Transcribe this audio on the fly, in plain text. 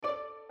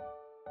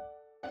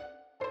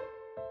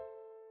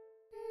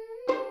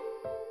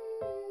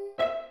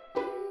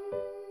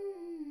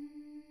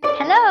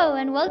Hello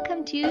and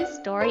welcome to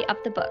Story of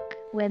the Book,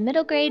 where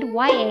middle grade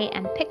YA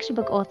and picture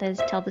book authors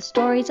tell the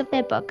stories of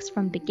their books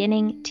from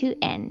beginning to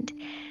end.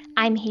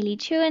 I'm Hayley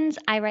Chewins.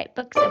 I write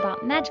books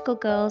about magical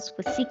girls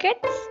with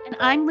secrets. And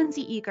I'm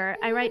Lindsay Eager.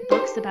 I write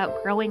books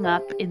about growing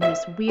up in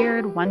this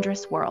weird,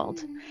 wondrous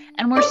world.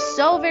 And we're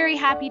so very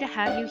happy to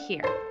have you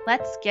here.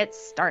 Let's get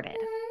started.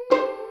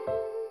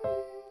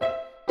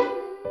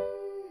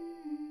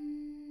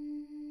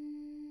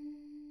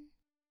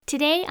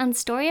 Today on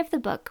Story of the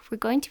Book, we're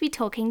going to be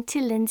talking to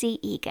Lindsay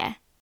Eager.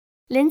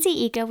 Lindsay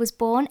Eager was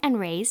born and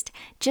raised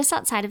just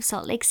outside of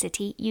Salt Lake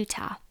City,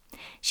 Utah.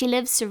 She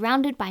lives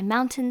surrounded by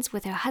mountains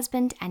with her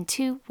husband and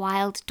two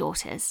wild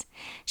daughters.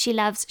 She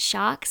loves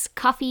sharks,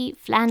 coffee,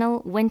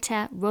 flannel,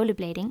 winter,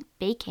 rollerblading,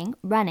 baking,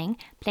 running,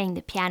 playing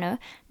the piano,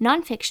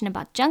 nonfiction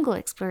about jungle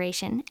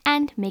exploration,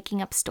 and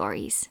making up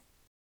stories.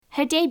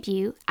 Her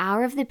debut,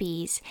 Hour of the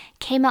Bees,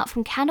 came out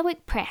from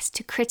Candlewick Press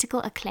to critical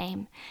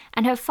acclaim,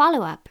 and her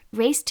follow-up,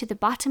 Race to the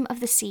Bottom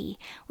of the Sea,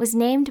 was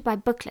named by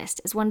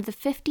Booklist as one of the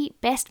 50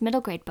 best middle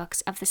grade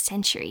books of the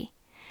century.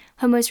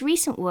 Her most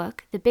recent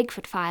work, The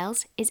Bigfoot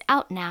Files, is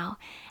out now,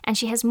 and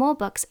she has more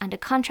books under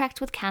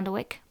contract with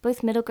Candlewick,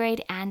 both middle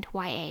grade and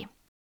YA.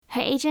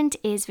 Her agent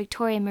is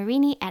Victoria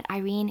Marini at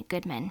Irene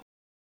Goodman.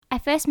 I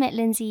first met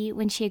Lindsay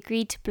when she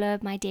agreed to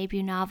blurb my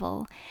debut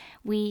novel.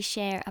 We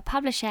share a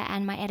publisher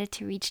and my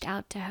editor reached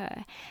out to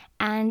her,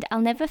 and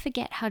I'll never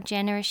forget how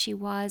generous she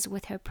was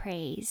with her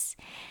praise.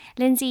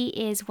 Lindsay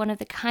is one of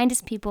the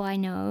kindest people I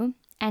know,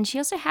 and she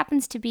also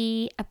happens to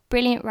be a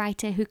brilliant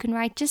writer who can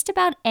write just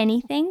about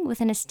anything with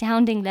an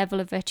astounding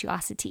level of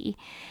virtuosity.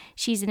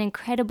 She's an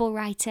incredible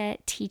writer,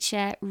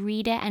 teacher,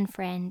 reader, and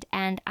friend,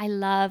 and I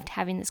loved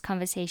having this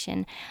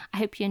conversation. I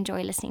hope you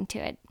enjoy listening to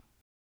it.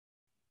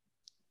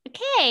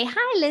 Okay,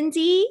 hi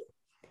Lindsay.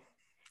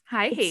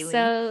 Hi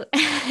Hayley.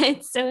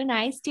 It's so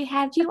nice to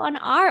have you on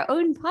our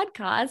own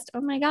podcast.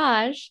 Oh my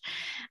gosh.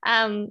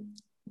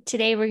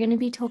 Today we're going to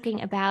be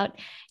talking about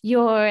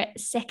your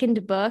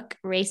second book,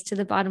 Race to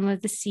the Bottom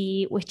of the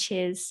Sea, which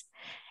is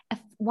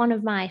one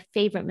of my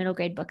favorite middle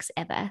grade books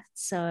ever.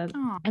 So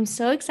I'm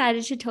so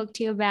excited to talk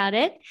to you about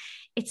it.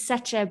 It's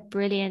such a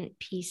brilliant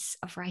piece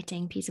of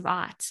writing, piece of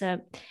art.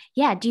 So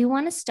yeah, do you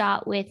want to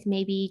start with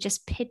maybe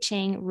just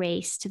pitching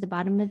Race to the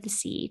Bottom of the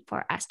Sea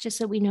for us, just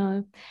so we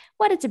know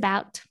what it's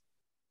about?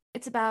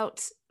 It's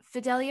about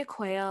Fidelia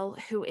Quayle,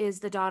 who is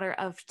the daughter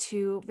of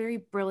two very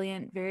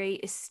brilliant, very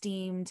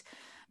esteemed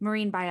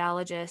marine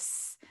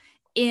biologists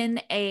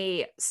in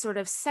a sort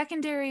of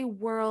secondary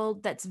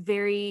world that's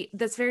very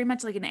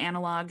much like an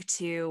analog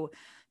to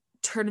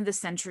turn of the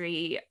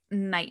century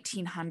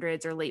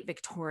 1900s or late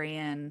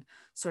Victorian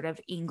sort of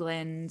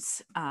England,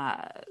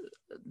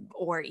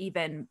 or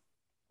even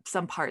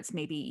some parts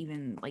maybe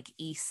even like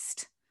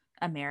East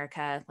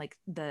America, like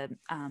the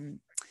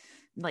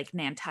like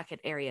Nantucket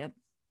area.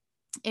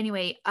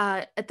 Anyway,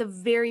 at the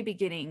very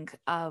beginning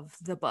of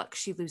the book,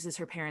 she loses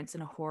her parents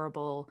in a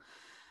horrible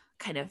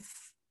kind of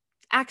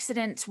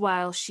accident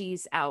while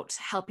she's out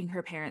helping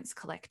her parents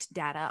collect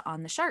data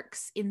on the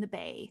sharks in the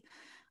bay.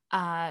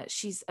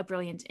 She's a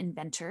brilliant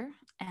inventor,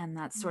 and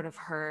that's sort of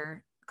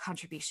her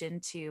contribution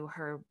to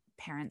her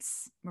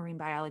parents' marine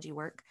biology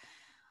work.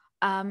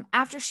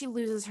 After she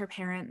loses her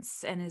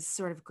parents and is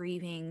sort of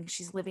grieving,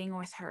 she's living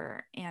with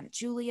her Aunt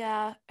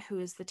Julia, who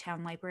is the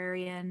town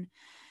librarian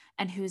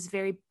and who's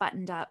very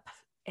buttoned up.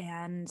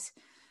 And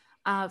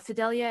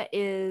Fidelia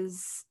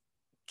is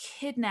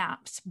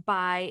kidnapped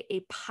by a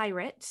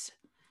pirate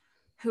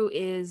who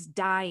is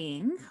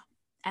dying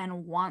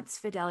and wants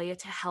Fidelia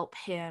to help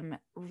him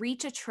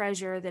reach a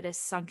treasure that is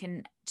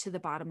sunken to the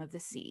bottom of the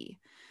sea.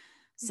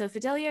 So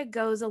Fidelia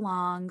goes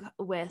along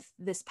with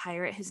this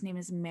pirate. His name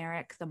is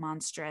Merrick the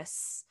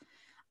Monstrous.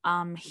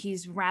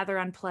 He's rather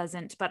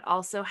unpleasant, but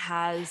also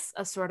has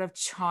a sort of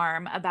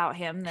charm about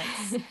him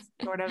that's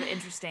sort of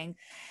interesting.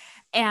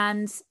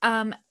 And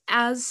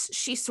as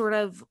she sort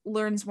of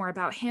learns more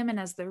about him, and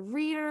as the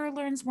reader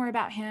learns more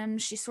about him,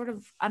 she sort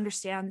of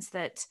understands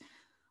that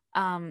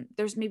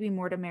there's maybe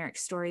more to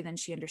Merrick's story than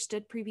she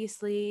understood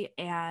previously.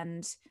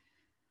 And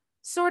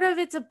sort of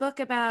it's a book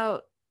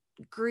about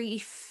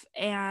grief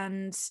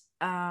and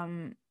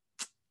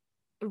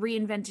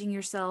reinventing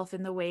yourself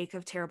in the wake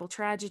of terrible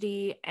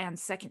tragedy and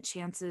second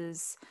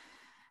chances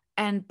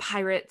and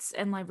pirates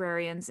and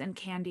librarians and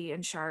candy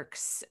and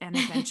sharks and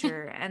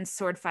adventure and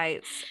sword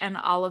fights and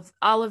all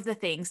of the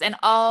things and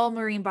all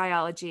marine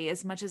biology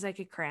as much as I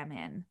could cram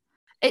in.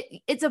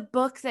 It's a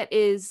book that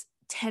is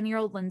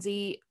 10-year-old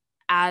Lindsay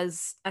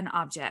as an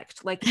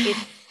object. Like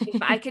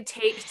if I could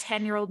take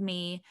 10-year-old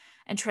me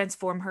and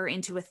transform her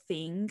into a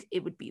thing,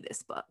 it would be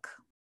this book.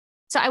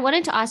 So I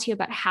wanted to ask you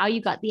about how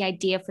you got the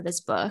idea for this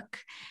book,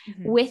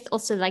 with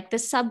also like the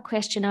sub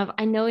question of,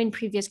 I know in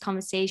previous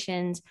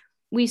conversations,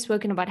 we've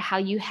spoken about how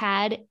you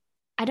had,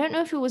 I don't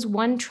know if it was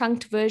one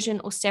trunked version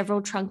or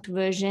several trunked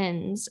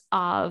versions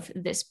of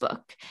this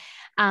book.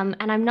 And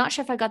I'm not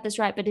sure if I got this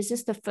right, but is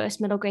this the first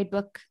middle grade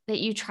book that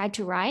you tried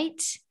to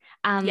write?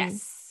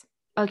 Yes.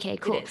 Okay,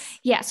 It cool. is.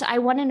 Yeah, so I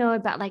want to know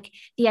about like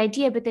the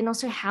idea, but then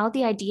also how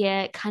the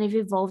idea kind of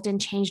evolved and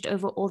changed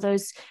over all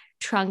those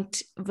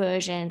trunked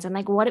versions and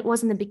like what it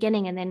was in the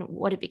beginning and then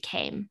what it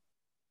became.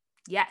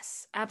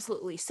 Yes,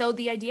 absolutely. So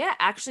the idea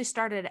actually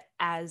started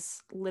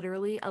as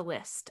literally a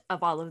list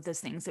of all of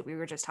those things that we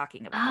were just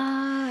talking about.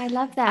 Ah, I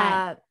love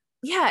that. Uh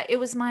yeah, it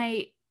was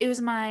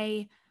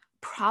my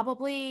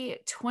probably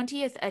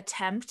 20th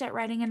attempt at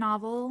writing a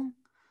novel,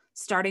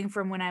 starting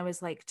from when I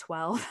was like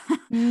 12.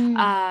 Mm,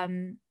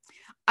 um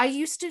I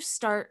used to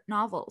start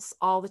novels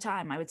all the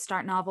time. I would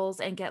start novels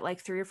and get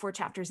like 3 or 4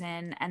 chapters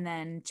in and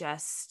then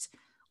just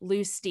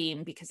lose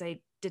steam because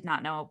I did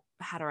not know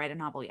how to write a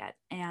novel yet.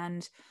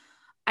 And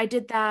I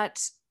did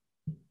that.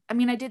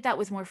 I did that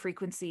with more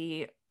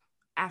frequency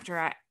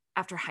after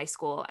after high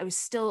school. I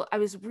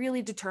was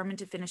really determined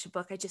to finish a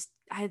book.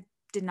 I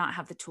did not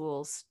have the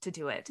tools to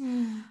do it.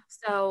 mm,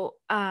 So,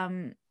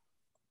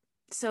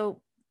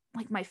 so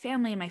like my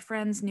family and my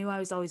friends knew I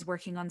was always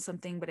working on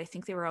something, but I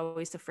think they were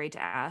always afraid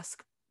to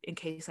ask in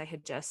case I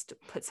had just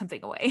put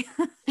something away.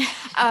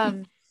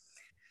 um,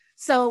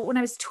 so when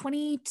I was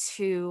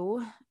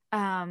 22,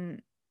 um,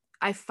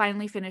 I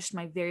finally finished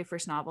my very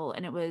first novel,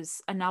 and it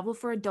was a novel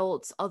for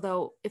adults.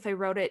 Although, if I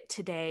wrote it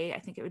today, I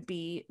think it would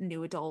be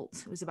new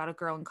adult. It was about a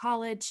girl in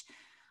college,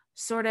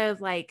 sort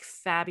of like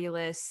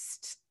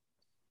fabulous,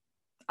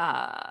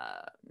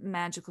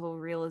 magical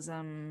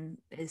realism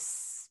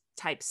is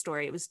type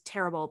story. It was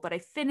terrible, but I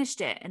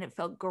finished it and it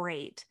felt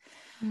great.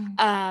 mm.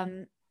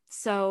 Um,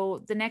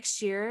 so the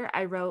next year,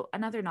 I wrote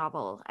another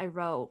novel. I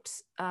wrote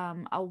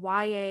a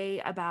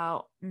YA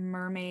about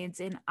mermaids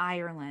in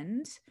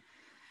Ireland.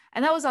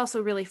 And that was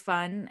also really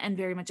fun and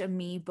very much a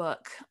me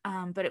book.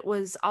 But it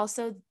was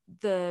also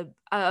the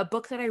a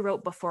book that I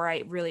wrote before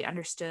I really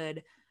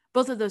understood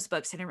both of those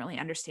books. I didn't really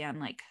understand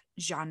like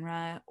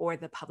genre or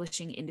the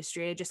publishing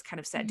industry. I just kind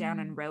of sat down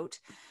and Mm. wrote.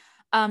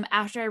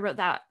 After I wrote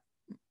that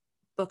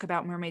book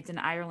about mermaids in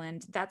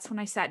Ireland, that's when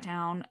I sat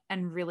down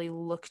and really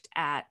looked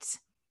at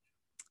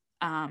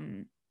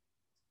um,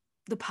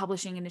 the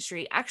publishing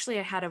industry. Actually,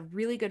 I had a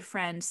really good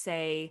friend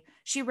say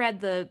she read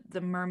the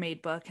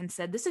mermaid book and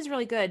said, "This is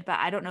really good, but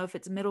I don't know if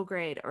it's middle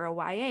grade or a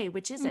YA.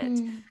 Which is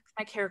it?" Mm.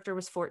 My character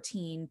was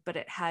 14, but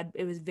it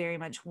was very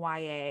much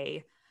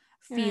YA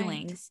Right.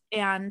 feelings,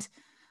 and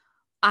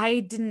I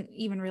didn't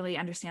even really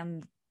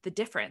understand the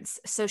difference.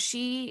 So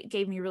she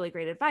gave me really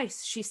great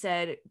advice. She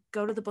said,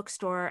 go to the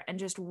bookstore and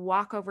just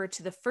walk over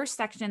to the first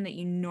section that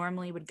you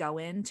normally would go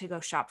in to go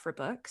shop for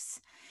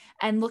books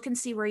and look and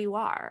see where you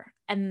are.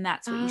 And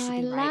that's what you Oh, should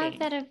I be love writing.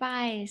 that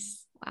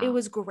advice. It Wow.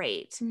 was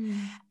great.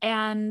 Mm.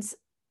 And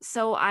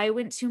so I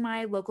went to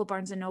my local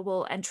Barnes and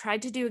Noble and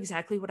tried to do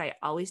exactly what I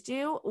always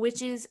do,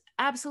 which is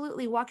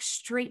absolutely walk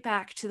straight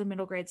back to the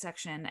middle grade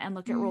section and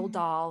look at Roald Mm.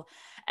 Dahl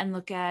and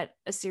look at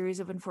A Series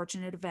of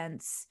Unfortunate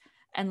Events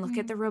and look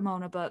at the Mm.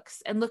 Ramona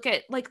books and look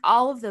at like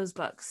all of those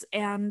books.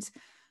 And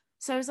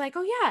so I was like,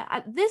 oh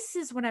yeah, this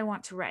is what I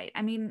want to write.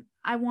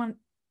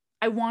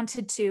 I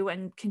wanted to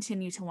and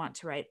continue to want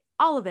to write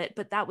all of it,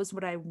 but that was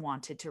what I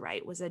wanted to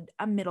write was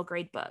a middle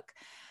grade book.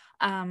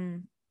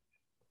 Um,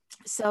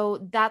 so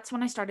that's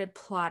when I started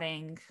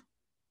plotting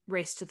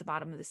Race to the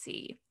Bottom of the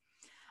Sea.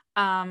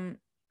 Um,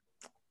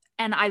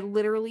 and I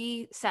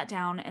literally sat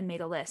down and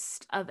made a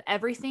list of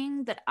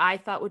everything that I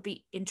thought would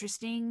be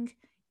interesting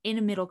in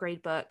a middle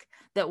grade book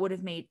that would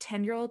have made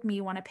 10-year-old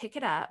me want to pick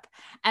it up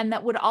and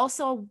that would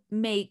also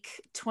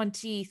make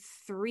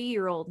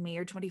 23-year-old me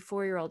or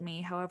 24-year-old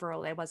me, however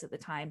old I was at the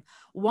time,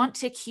 want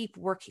to keep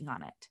working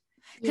on it.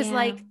 Because Yeah.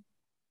 like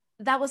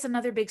that was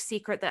another big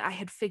secret that I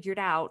had figured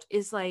out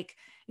is like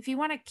if you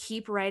want to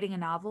keep writing a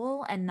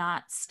novel and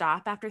not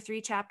stop after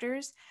 3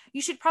 chapters,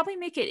 you should probably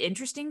make it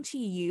interesting to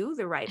you,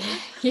 the writer.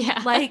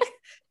 Yeah. Like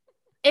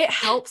it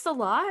helps a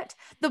lot.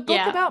 The book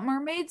Yeah. about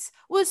mermaids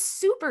was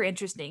super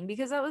interesting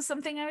because that was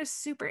something I was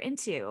super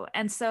into.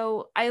 And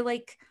so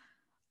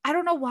I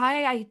don't know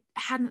why I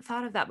hadn't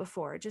thought of that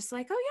before. Just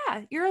like, oh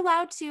yeah, you're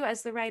allowed to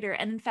as the writer.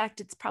 And in fact,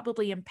 it's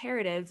probably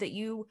imperative that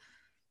you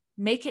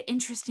make it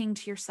interesting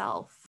to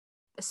yourself.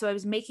 So I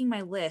was making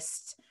my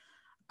list,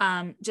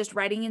 just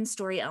writing in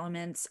story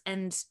elements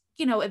and,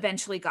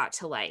 eventually got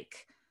to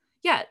like,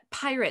 yeah,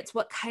 pirates.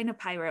 What kind of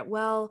pirate?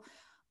 Well,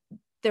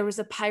 there was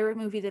a pirate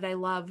movie that I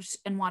loved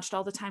and watched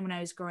all the time when I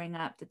was growing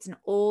up. That's an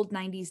old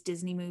 90s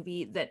Disney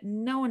movie that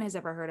no one has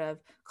ever heard of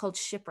called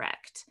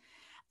Shipwrecked.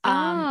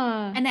 Um,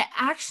 Oh. and it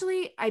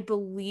actually, I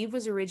believe,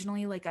 was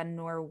originally like a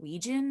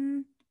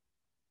Norwegian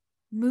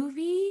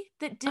movie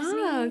that Oh,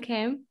 Disney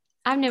okay.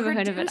 I've never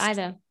heard of it produced.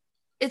 either.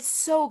 It's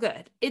so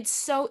good. It's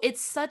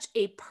such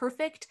a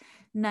perfect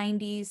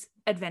 90s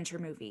adventure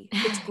movie.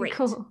 It's great.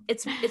 Cool.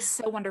 It's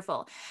so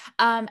wonderful.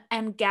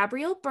 And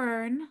Gabriel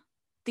Byrne,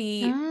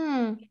 the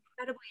Mm.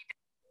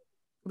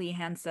 incredibly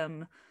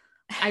handsome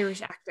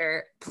Irish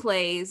actor,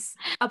 plays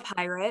a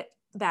pirate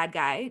bad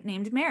guy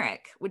named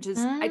Merrick, which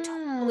is I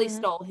totally Ah.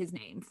 stole his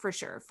name for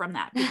sure from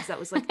that because that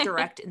was like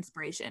direct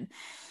inspiration.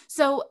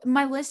 So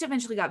my list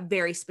eventually got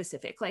very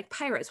specific, like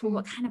pirates. Well,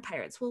 what Mm. kind of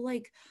pirates? Well,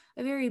 like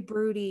a very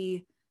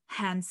broody,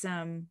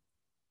 handsome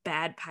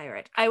bad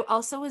pirate. I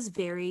also was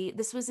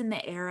this was in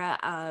the era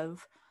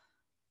of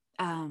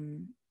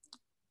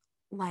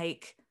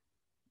like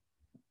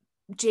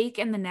Jake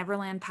and the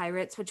Neverland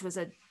Pirates, which was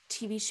a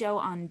TV show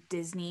on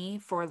Disney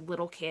for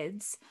little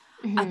kids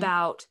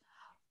about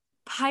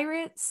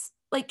pirates,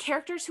 like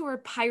characters who are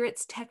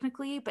pirates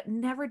technically, but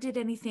never did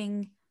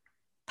anything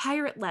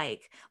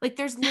pirate-like. Like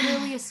there's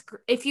literally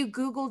if you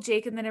Google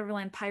Jake and the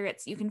Neverland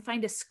Pirates, you can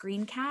find a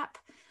screen cap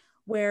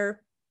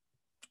where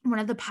one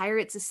of the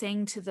pirates is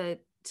saying to the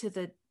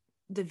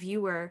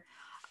viewer,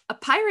 "A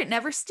pirate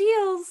never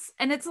steals,"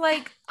 and it's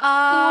like,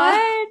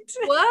 What?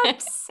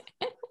 whoops.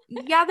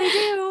 Yeah, they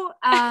do.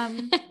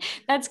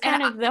 That's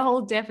kind of the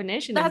whole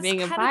definition of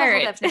being a kind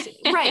pirate. of the whole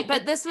definition. Right,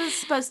 but this was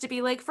supposed to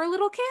be like for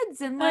little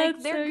kids, and like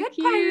That's they're so good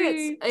cute.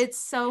 pirates. It's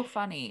so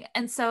funny.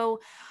 And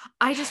so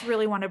I just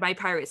really wanted my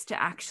pirates to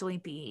actually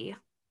be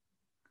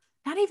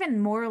not even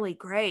morally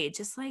gray,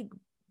 just like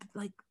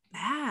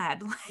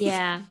bad. Like,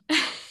 Yeah.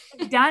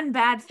 done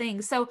bad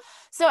things. So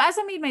as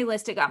I made my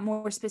list, it got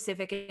more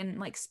specific, and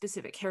like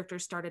specific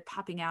characters started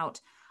popping out.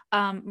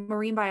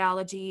 Marine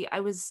biology,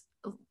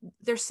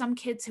 there's some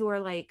kids who are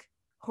like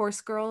horse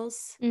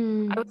girls. I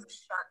was a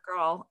shark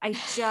girl. I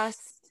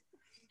just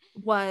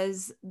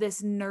was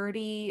this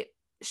nerdy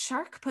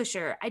shark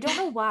pusher. I don't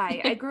know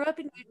why. I grew up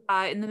in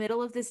Utah in the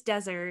middle of this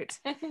desert.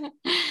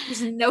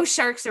 There's no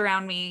sharks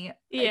around me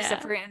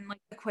except for in like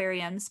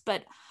aquariums,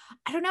 but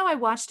I don't know. I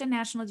watched a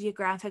National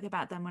Geographic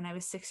about them when I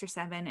was 6 or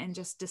 7 and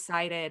just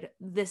decided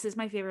this is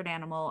my favorite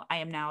animal. I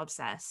am now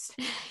obsessed.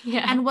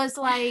 And was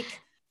like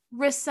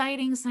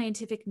reciting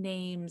scientific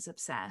names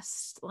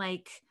obsessed,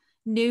 like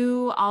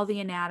knew all the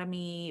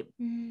anatomy,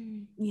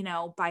 you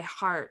know, by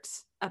heart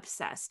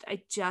obsessed.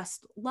 I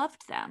just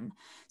loved them.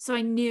 So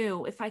I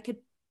knew if I could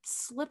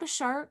slip a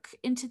shark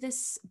into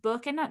this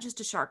book, and not just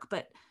a shark,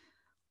 but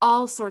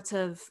all sorts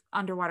of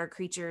underwater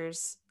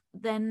creatures,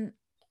 then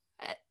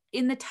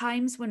in the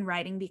times when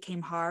writing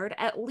became hard,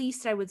 at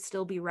least I would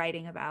still be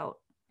writing about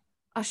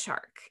a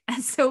shark.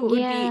 And so it would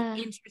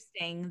be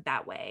interesting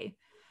that way.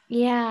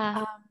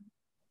 Yeah.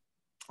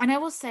 And I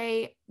will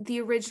say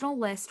the original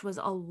list was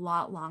a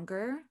lot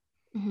longer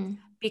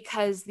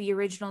because the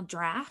original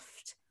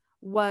draft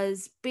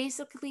was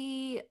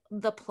basically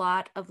the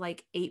plot of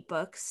like 8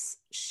 books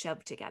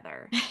shoved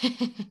together.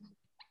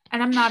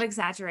 And I'm not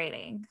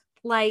exaggerating.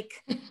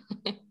 Like,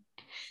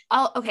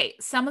 okay,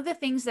 some of the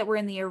things that were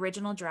in the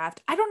original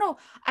draft, I don't know.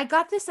 I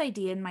got this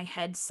idea in my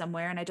head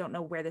somewhere, and I don't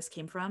know where this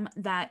came from,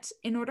 that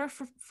in order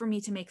for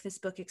me to make this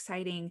book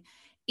exciting,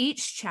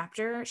 each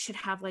chapter should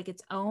have like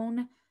its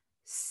own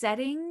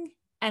setting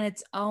and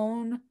its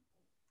own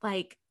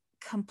like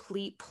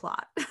complete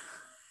plot.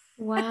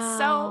 Wow.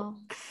 So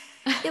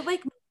it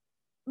like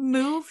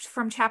moved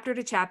from chapter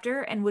to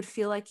chapter and would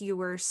feel like you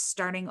were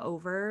starting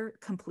over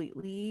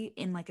completely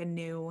in like a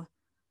new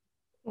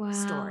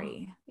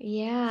story.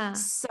 Yeah.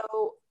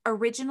 So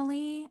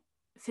originally,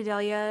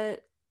 Fidelia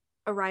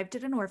arrived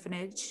at an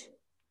orphanage,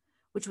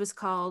 which was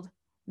called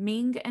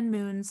Ming and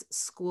Moon's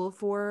School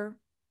for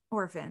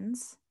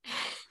Orphans.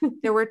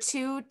 There were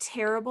 2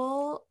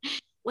 terrible,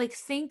 like,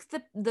 think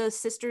the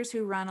sisters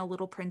who run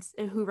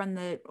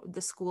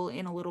the school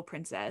in A Little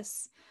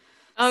Princess.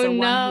 Oh, so no.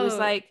 one who was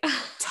like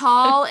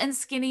tall and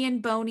skinny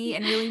and bony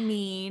and really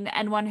mean,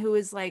 and one who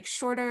was like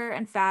shorter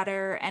and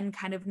fatter and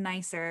kind of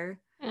nicer.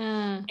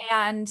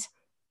 And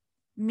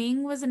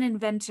Ming was an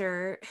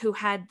inventor who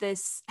had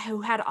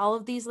all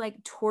of these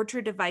like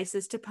torture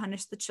devices to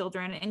punish the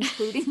children,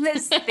 including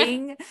this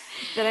thing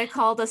that I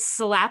called a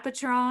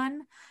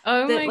slapatron.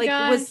 Oh that, my like,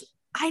 gosh.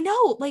 I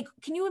know, like,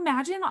 can you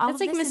imagine all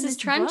That's of like this in Mrs.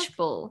 this book?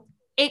 Trunchbull.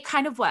 It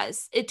kind of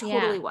was. It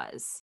totally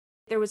was.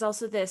 There was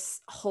also this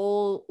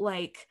whole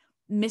like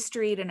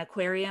mystery at an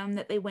aquarium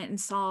that they went and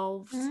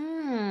solved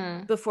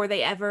before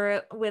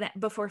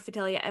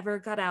Fidelia ever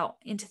got out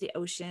into the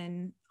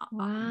ocean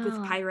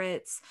with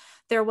pirates.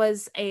 There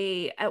was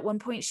at one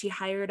point she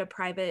hired a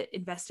private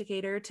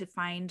investigator to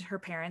find her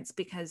parents,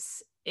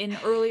 because in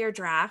earlier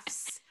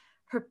drafts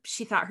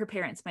she thought her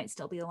parents might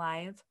still be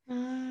alive.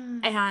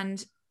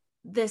 And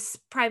this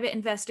private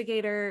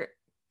investigator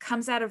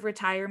comes out of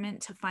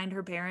retirement to find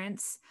her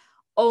parents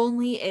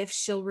only if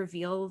she'll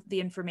reveal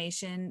the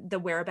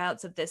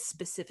whereabouts of this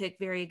specific,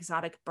 very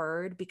exotic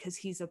bird, because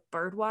he's a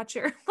bird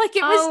watcher. Like,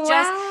 it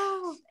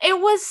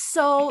was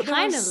so, I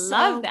kind of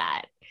love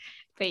that.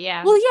 But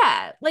yeah. Well,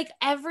 yeah, like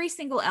every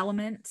single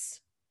element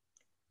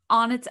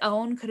on its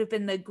own could have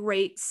been the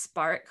great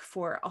spark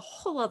for a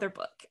whole other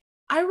book.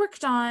 I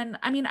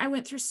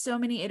went through so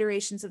many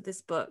iterations of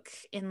this book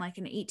in like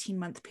an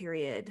 18-month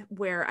period,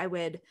 where I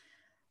would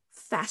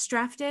fast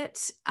draft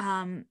it,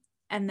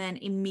 and then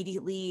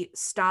immediately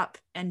stop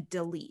and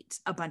delete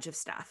a bunch of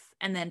stuff,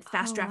 and then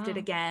fast draft it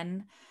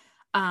again,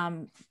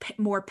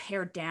 more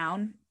pared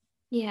down.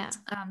 Yeah.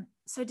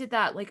 So I did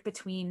that like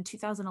between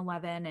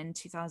 2011 and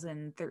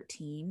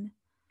 2013.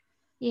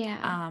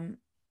 Yeah.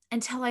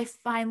 Until I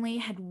finally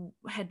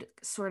had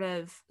sort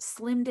of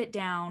slimmed it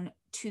down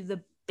to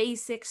the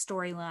basic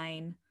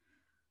storyline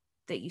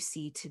that you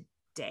see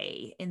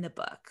today in the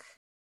book.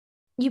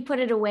 You put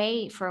it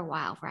away for a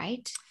while,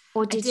 right?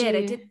 Or I did did.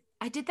 I you? did.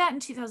 I did that in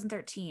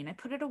 2013. I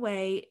put it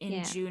away in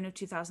Yeah. June of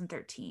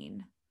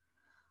 2013.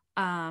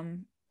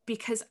 Um,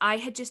 because I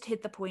had just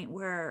hit the point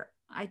where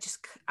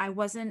I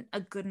wasn't a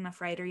good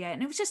enough writer yet,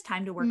 and it was just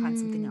time to work on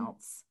something Mm,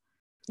 else.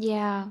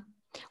 yeah.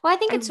 Well, I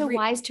think I it's so re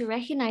wise to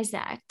recognize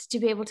that, to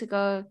be able to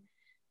go,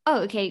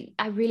 oh, okay,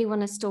 I really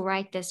want to still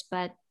write this,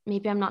 but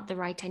maybe I'm not the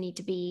writer I need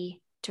to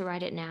be to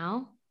write it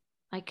now.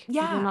 Like maybe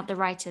I'm Yeah. not the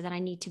writer that I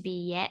need to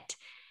be yet.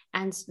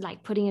 And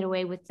like putting it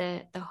away with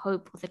the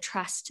hope or the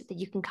trust that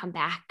you can come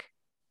back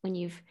when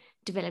you've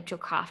developed your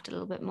craft a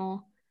little bit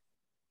more.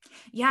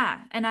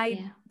 Yeah, and I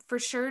Yeah. for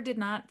sure did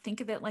not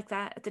think of it like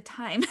that at the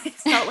time. It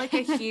felt like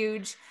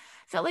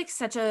felt like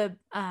such a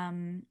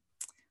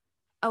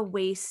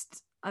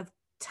waste of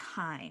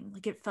time.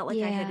 Like it felt like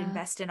I had Yeah.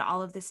 invested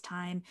all of this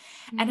time.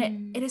 And it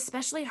Mm.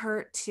 especially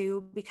hurt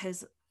too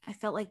because I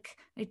felt like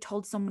I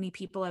told so many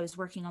people I was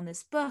working on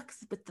this book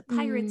with the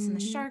pirates and the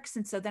Mm. sharks.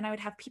 And so then I would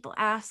have people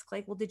ask,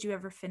 like, well, did you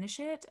ever finish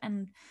it?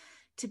 And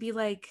to be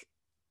like,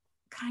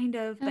 kind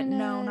of, Oh but no,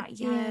 no. not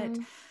Yeah. yet.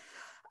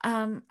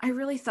 I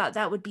really thought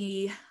that would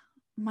be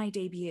my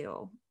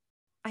debut.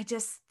 I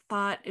just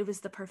thought it was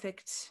the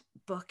perfect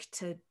book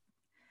to,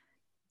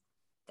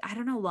 I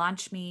don't know,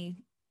 launch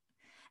me.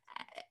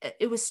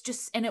 It was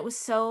just, and it was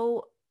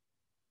so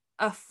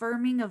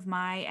affirming of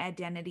my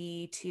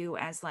identity too,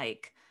 as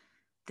like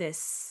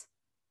this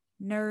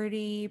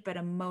nerdy but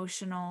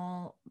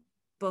emotional,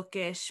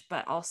 bookish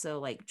but also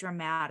like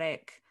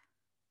dramatic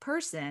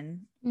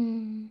person.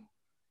 Mm.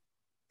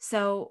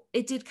 So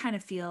it did kind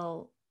of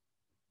feel,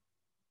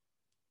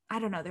 I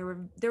don't know,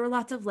 there were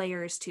lots of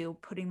layers to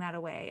putting that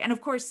away. And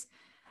of course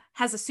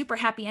has a super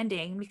happy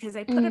ending because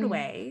I put it Mm.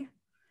 away,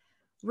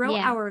 wrote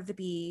Yeah. Hour of the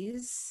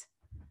Bees,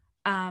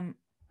 um,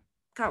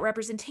 got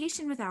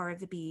representation with Hour of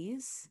the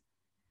Bees,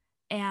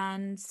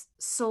 and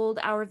sold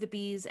Hour of the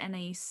Bees and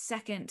a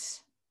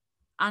second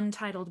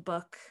untitled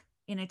book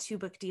in a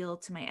 2-book deal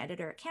to my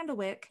editor at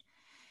Candlewick.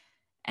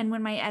 And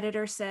when my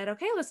editor said,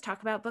 okay, let's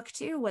talk about book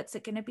 2, what's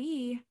it going to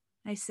be?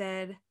 I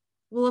said,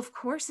 well, of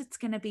course it's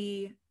going to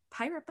be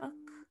Pirate Book.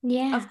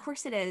 Yeah. Of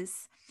course it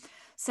is.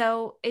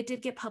 So it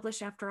did get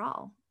published after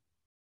all.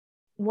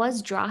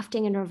 Was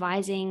drafting and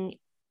revising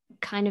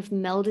kind of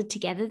melded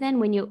together then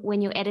when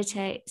your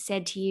editor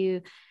said to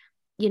you,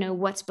 you know,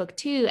 what's book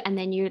 2, and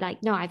then you're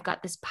like, no, I've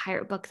got this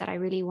pirate book that I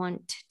really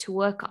want to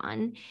work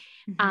on.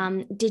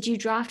 Mm-hmm. Did you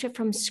draft it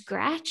from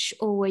scratch,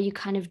 or were you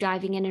kind of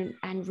diving in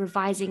and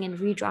revising and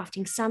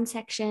redrafting some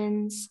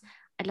sections?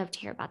 I'd love to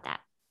hear about that.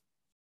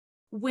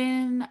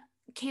 When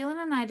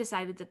Kaylin and I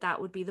decided that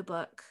that would be the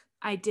book,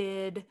 I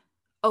did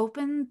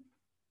open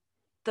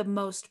the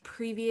most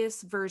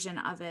previous version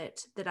of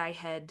it that I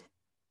had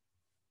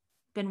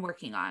been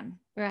working on.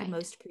 The Right.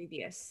 most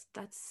previous.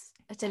 That's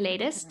a The technical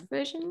latest term.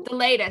 version. The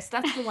latest.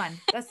 That's the one.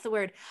 That's the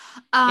word.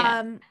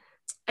 Yeah.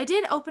 I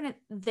did open it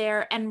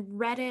there and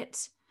read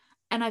it.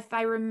 And if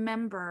I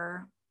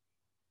remember,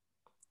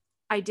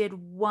 I did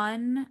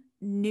one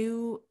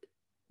new,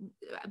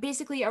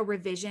 basically a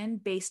revision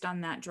based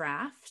on that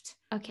draft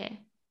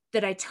Okay.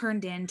 that I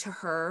turned in to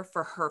her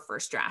for her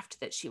first draft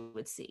that she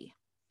would see.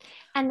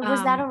 And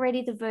was that Um,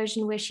 already the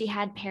version where she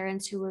had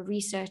parents who were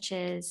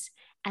researchers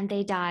and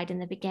they died in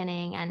the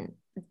beginning? And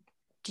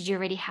did you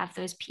already have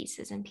those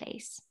pieces in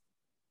place?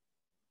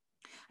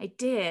 I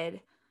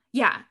did.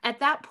 Yeah, at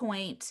that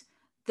point,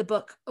 the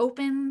book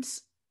opened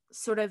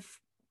sort of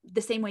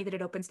the same way that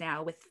it opens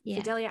now, with Yeah.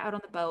 Fidelia out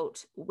on the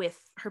boat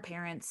with her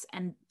parents,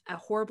 and a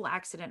horrible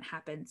accident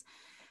happens.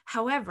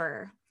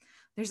 However,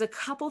 there's a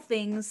couple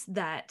things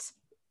that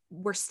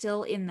were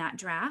still in that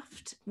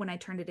draft when I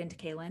turned it into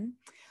Kaylin.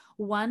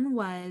 One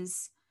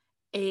was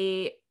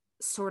a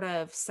sort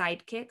of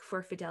sidekick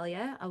for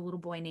Fidelia, a little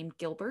boy named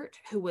Gilbert,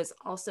 who was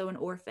also an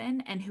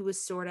orphan and who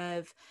was sort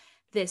of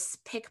this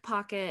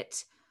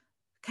pickpocket,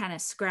 kind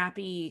of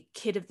scrappy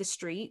kid of the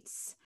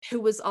streets who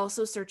was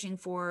also searching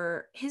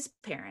for his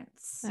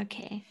parents.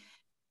 Okay.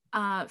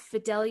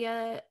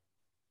 Fidelia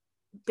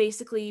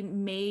basically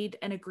made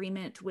an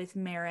agreement with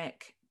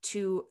Merrick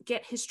to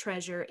get his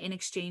treasure in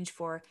exchange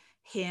for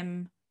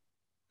him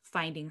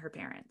finding her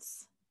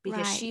parents,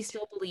 because she Right.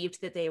 still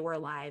believed that they were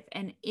alive.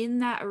 And in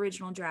that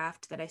original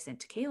draft that I sent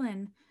to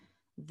Kaylin,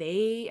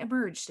 they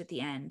emerged at the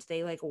end.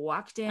 They like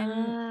walked in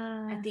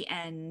at Uh, the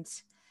end.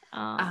 oh.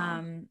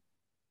 Um,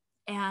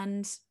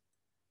 and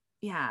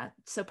yeah,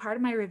 so part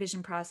of my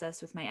revision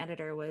process with my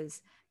editor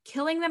was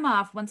killing them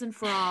off once and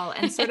for all,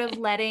 and sort of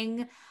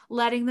letting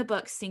the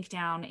book sink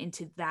down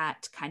into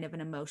that kind of an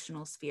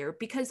emotional sphere.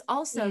 Because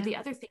also Yeah. the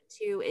other thing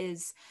too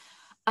is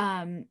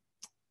um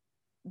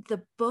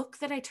the book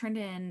that I turned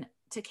in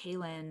to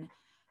Kaylin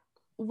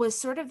was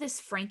sort of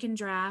this Franken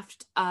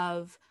draft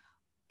of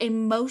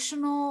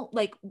emotional,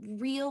 like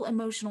real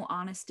emotional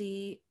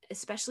honesty,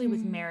 especially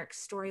with Mm.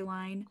 Merrick's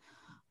storyline.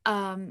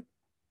 Um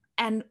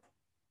and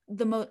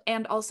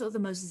and also the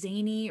most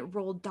zany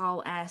Roald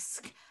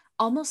Dahl-esque,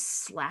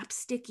 almost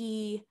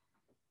slapsticky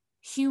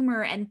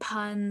humor and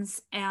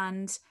puns,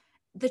 and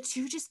the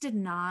two just did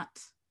not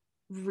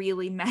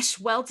really mesh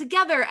well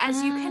together,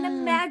 as you can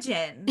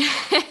imagine.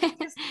 It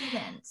just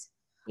didn't.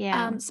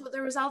 Yeah. So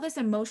there was all this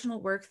emotional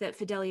work that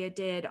Fidelia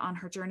did on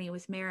her journey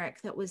with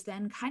Merrick that was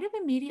then kind of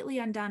immediately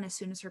undone as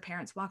soon as her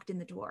parents walked in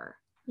the door,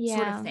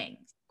 sort of Yeah. thing.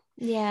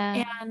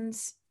 Yeah.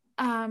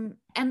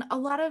 And a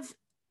lot of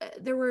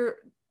there were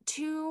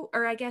two,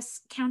 or I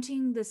guess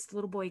counting this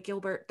little boy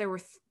Gilbert, there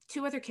were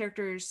two other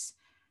characters,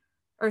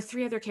 or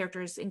three other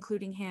characters,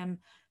 including him,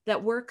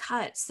 that were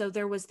cut. So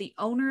there was the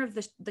owner of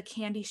the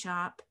candy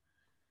shop,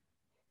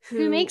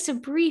 Who makes a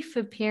brief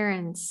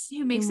appearance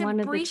who makes in a one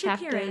of the brief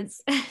chapters.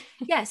 appearance.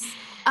 Yes.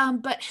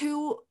 But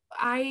who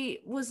I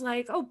was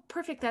like, oh,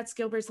 perfect, that's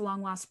Gilbert's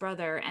long lost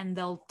brother, and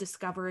they'll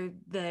discover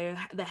the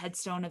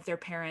headstone of their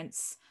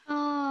parents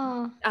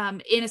Oh.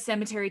 in a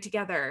cemetery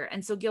together,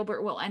 and so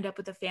Gilbert will end up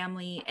with the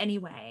family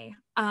anyway.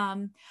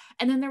 And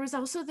then there was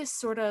also this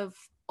sort of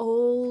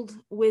old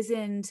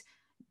wizened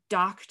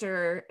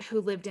doctor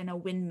who lived in a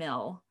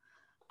windmill,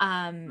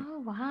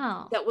 Oh,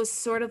 wow. that was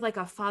sort of like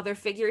a father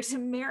figure to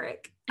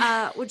Merrick,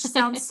 which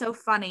sounds so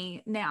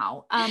funny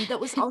now, that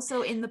was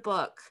also in the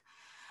book,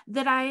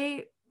 that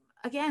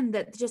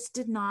that just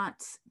did not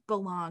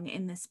belong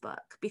in this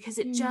book, because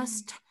it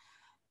just,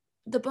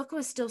 the book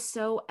was still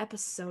so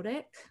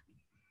episodic.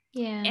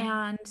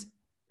 Yeah. And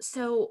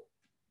so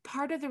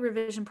part of the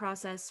revision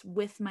process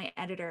with my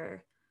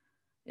editor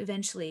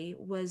eventually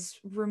was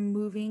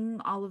removing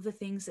all of the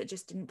things that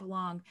just didn't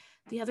belong.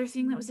 The other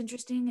thing that was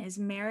interesting is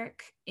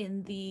Merrick,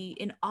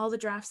 in all the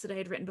drafts that I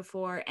had written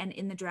before and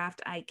in the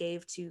draft I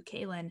gave to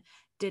Kaylin,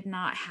 did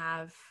not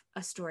have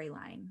a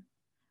storyline.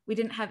 We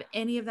didn't have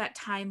any of that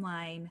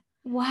timeline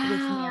with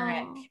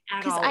Merrick Wow.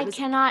 at Because all. I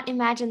cannot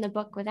imagine the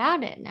book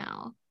without it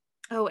now.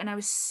 Oh, and I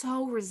was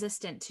so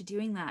resistant to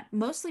doing that,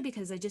 mostly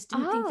because I just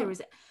didn't think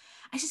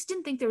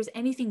there was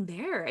anything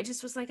there. I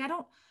just was like, I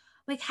don't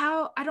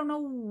know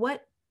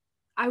what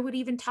I would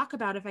even talk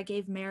about if I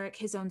gave Merrick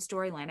his own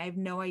storyline. I have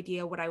no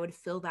idea what I would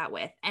fill that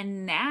with.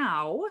 And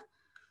now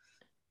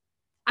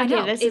I Okay,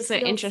 know this it is so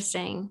feels,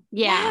 interesting.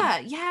 Yeah.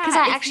 Because yeah,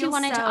 I it actually feels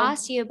wanted to so.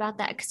 ask you about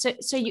that.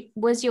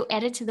 Was your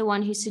editor the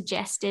one who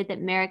suggested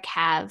that Merrick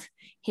have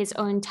his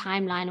own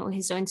timeline or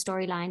his own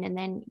storyline and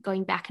then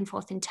going back and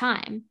forth in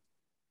time?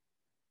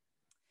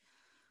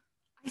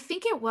 I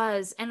think it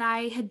was. And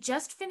I had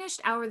just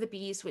finished Hour of the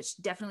Beast, which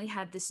definitely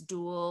had this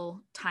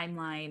dual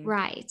timeline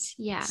Right.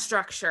 Yeah.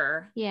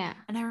 structure. Yeah.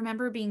 And I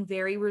remember being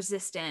very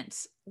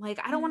resistant. Like,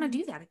 I don't want to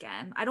do that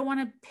again. I don't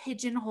want to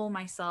pigeonhole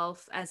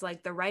myself as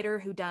like the writer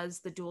who does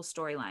the dual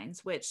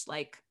storylines, which,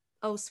 like,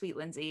 oh, sweet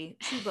Lindsay,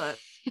 2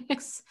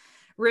 books.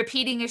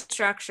 Repeating a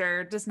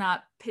structure does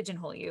not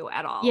pigeonhole you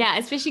at all. Yeah,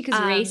 especially because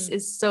race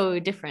is so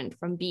different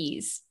from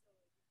bees.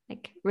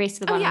 Like Race to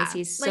the Oh Bottom of the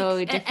yeah, Sea is like, so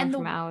different and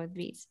from Hour of the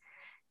Bees.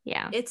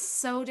 Yeah. it's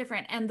so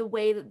different, and the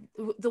way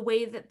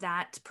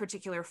that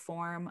particular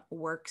form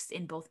works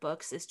in both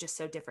books is just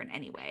so different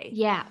anyway.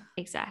 Yeah,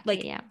 exactly.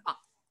 Like, Yeah.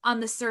 on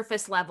the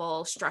surface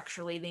level,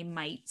 structurally they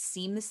might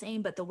seem the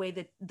same, but the way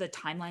that the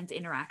timelines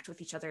interact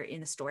with each other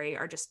in the story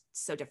are just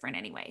so different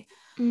anyway.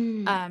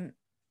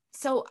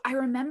 So I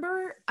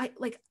remember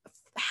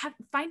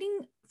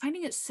finding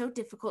it so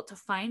difficult to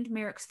find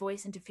Merrick's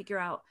voice and to figure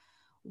out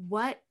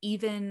what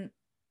even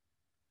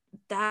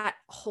that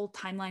whole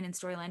timeline and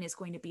storyline is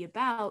going to be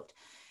about,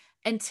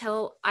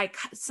 until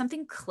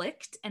something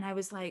clicked and I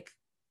was like,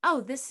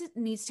 oh, this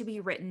needs to be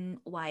written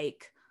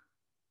like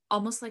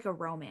almost like a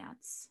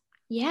romance.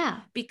 Yeah.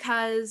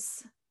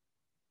 Because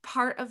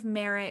part of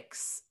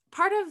Race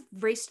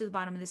to the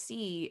Bottom of the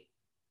Sea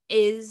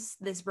is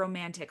this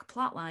romantic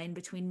plot line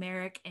between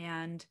Merrick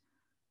and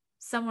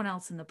someone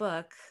else in the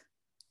book.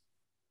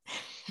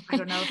 I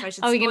don't know if I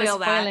should Are we gonna spoil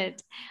that.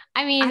 it?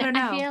 I mean, I don't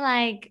know. I feel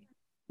like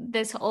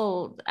this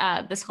whole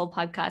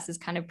podcast is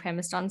kind of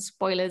premised on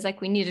spoilers. Like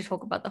we need to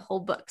talk about the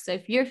whole book. So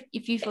if you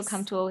feel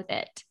comfortable with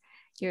it,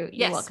 you're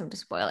welcome to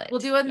spoil it.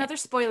 We'll do another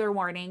spoiler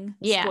warning.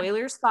 Yeah.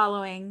 Spoilers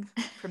following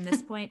from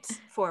this point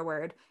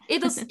forward.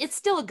 It's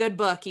still a good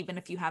book, even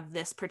if you have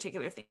this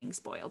particular thing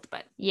spoiled.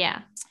 But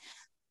yeah.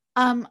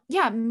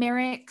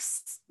 Merrick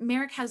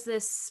has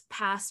this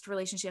past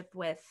relationship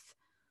with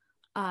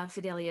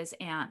Fidelia's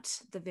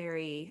aunt, the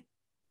very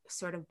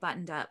sort of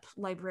buttoned up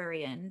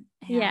librarian.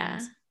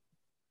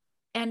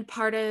 And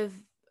part of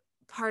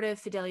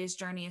Fidelia's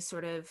journey is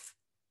sort of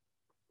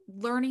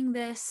learning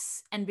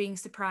this and being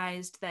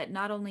surprised that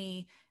not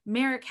only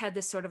Merrick had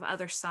this sort of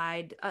other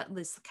side,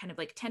 this kind of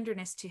like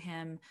tenderness to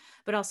him,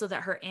 but also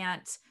that her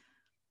aunt,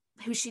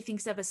 who she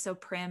thinks of as so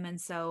prim and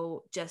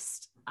so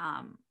just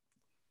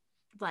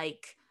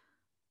like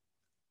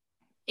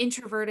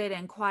introverted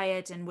and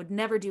quiet and would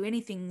never do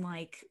anything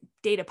like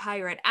date a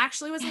pirate,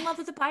 actually was in love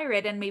with a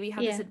pirate and maybe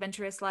have this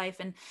adventurous life,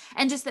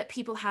 and just that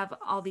people have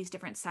all these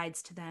different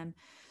sides to them.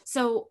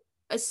 So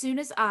as soon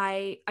as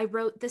I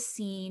wrote the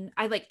scene,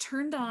 I like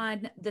turned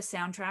on the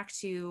soundtrack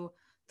to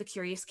The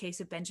Curious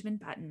Case of Benjamin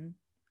Button,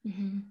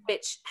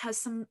 which has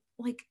some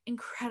like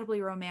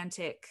incredibly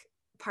romantic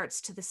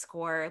parts to the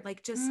score,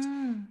 like just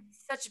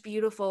such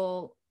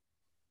beautiful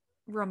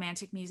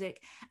romantic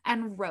music,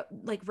 and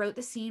wrote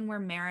the scene where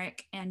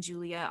Merrick and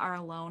Julia are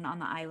alone on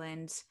the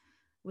island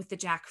with the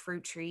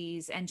jackfruit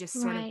trees and just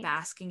sort of Right.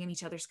 basking in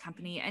each other's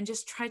company, and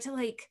just tried to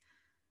like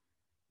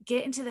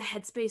get into the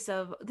headspace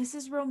of, this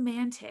is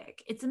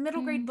romantic. It's a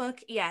middle grade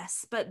book,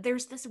 yes, but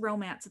there's this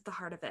romance at the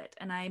heart of it,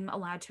 and I'm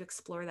allowed to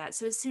explore that.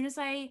 So as soon as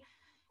I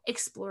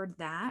explored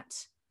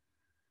that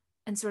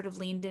and sort of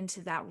leaned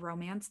into that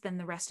romance, then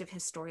the rest of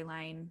his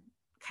storyline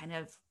kind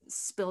of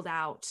spilled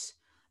out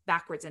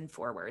backwards and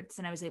forwards,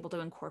 and I was able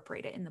to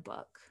incorporate it in the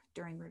book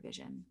during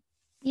revision.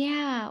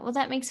 Yeah, well,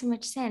 that makes so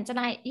much sense. And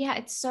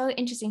it's so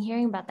interesting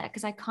hearing about that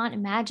because I can't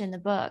imagine the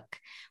book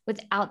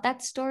without that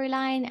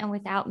storyline and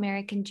without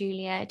Merrick and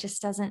Julia. It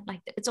just doesn't, like,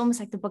 it's almost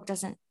like the book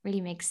doesn't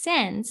really make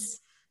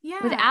sense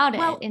without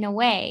it in a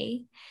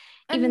way,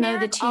 and even though the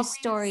Merrick two always,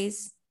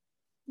 stories.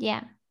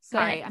 Yeah.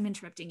 Sorry, I'm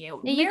interrupting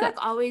you. There you go.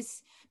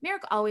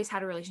 Merrick always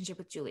had a relationship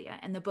with Julia,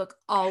 and the book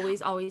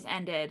always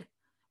ended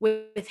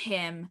with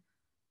him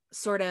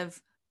sort of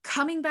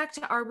coming back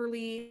to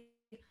Arborlee,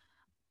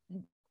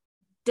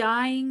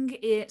 dying,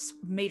 it's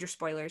major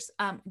spoilers,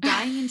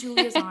 dying in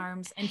Julia's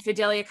arms, and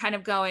Fidelia kind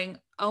of going,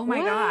 oh my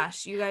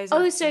gosh, you guys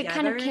are so together? It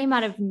kind of came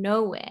out of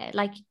nowhere,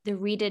 like the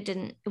reader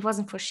it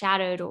wasn't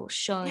foreshadowed or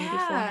shown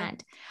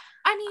beforehand.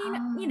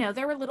 I mean,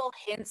 there were little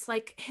hints,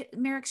 like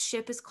Merrick's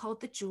ship is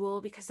called the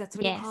Jewel because that's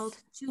what he called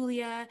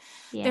Julia.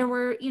 There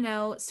were,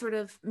 sort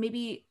of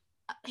maybe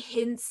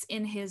hints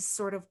in his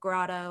sort of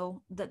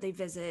grotto that they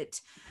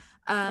visit.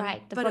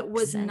 But it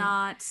was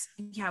not,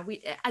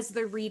 we, as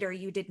the reader,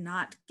 you did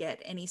not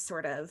get any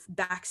sort of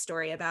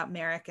backstory about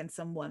Merrick and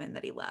some woman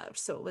that he loved.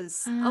 So it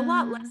was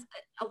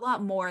a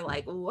lot more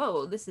like,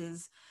 whoa, this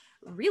is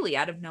really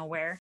out of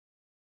nowhere.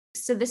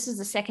 So this was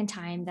the second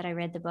time that I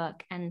read the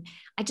book, and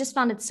I just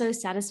found it so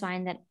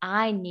satisfying that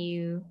I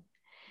knew,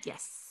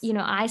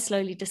 I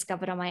slowly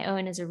discovered on my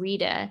own as a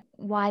reader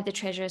why the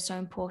treasure is so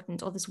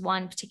important, or this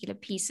one particular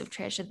piece of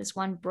treasure, this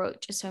one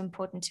brooch is so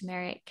important to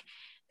Merrick,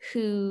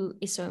 who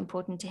is so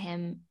important to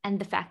him, and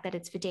the fact that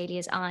it's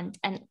Fidelia's aunt,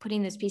 and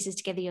putting those pieces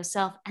together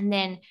yourself, and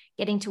then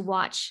getting to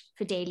watch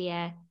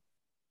Fidelia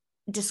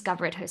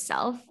discover it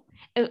herself.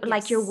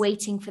 Like you're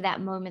waiting for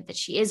that moment that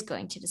she is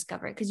going to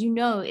discover it, because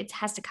it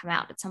has to come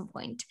out at some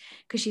point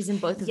because she's in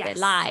both of their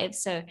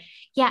lives. So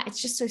yeah,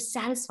 it's just so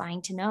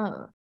satisfying to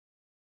know.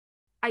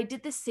 I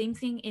did the same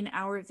thing in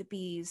Hour of the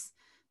Bees.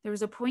 There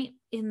was a point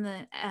in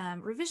the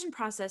revision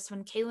process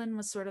when Kaylin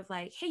was sort of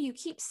like, hey, you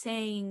keep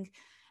saying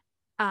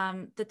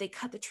that they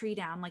cut the tree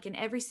down. Like in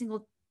every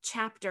single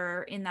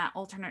chapter in that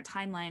alternate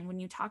timeline, when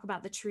you talk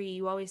about the tree,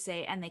 you always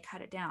say, and they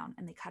cut it down,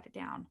 and they cut it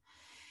down.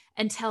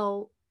 And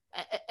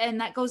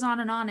that goes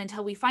on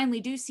until we finally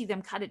do see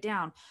them cut it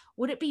down.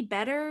 Would it be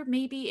better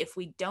maybe if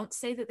we don't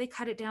say that they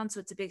cut it down, so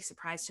it's a big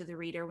surprise to the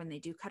reader when they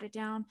do cut it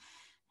down?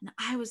 And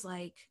I was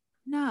like,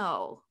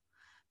 no,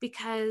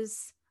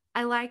 because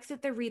I like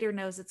that the reader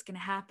knows it's going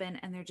to happen,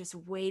 and they're just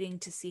waiting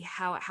to see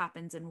how it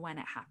happens and when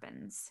it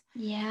happens.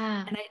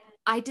 Yeah. And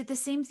I did the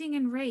same thing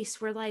in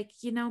Race, where like,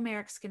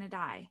 Merrick's going to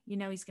die.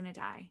 He's going to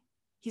die.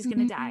 He's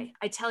going to die.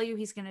 I tell you,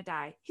 he's going to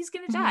die. He's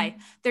going to die.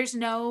 There's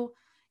no,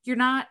 you're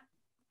not,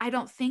 I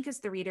don't think as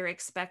the reader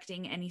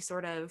expecting any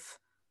sort of,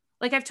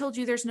 like I've told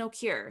you, there's no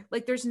cure.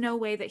 Like there's no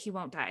way that he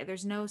won't die.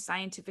 There's no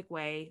scientific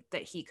way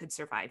that he could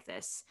survive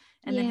this.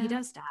 And then he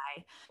does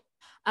die.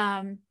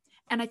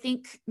 And I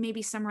think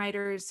maybe some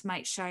writers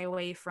might shy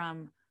away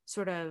from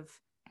sort of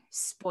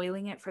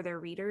spoiling it for their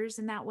readers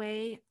in that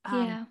way.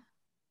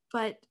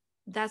 But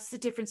that's the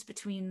difference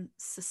between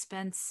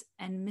suspense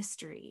and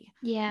mystery.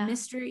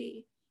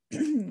 Mystery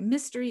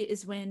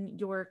is when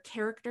your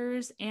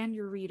characters and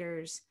your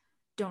readers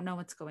don't know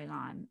what's going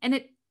on,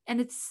 and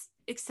it's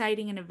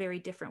exciting in a very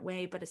different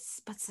way. But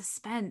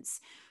suspense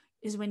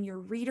is when your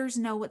readers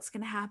know what's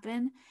going to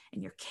happen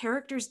and your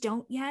characters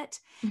don't yet.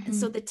 And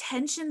so the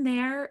tension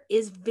there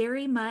is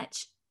very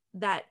much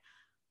that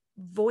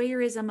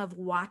voyeurism of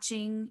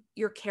watching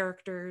the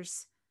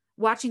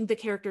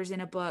characters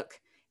in a book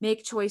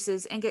make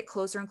choices and get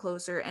closer and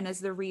closer. And as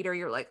the reader,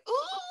 you're like,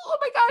 oh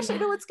my gosh, I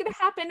know what's going to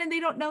happen, and they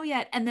don't know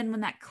yet. And then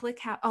when that click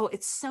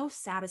it's so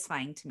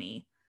satisfying to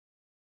me.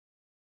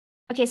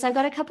 Okay, so I've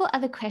got a couple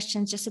other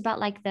questions just about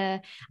like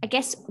I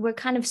guess we're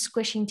kind of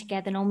squishing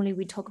together. Normally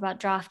we talk about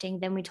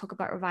drafting, then we talk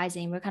about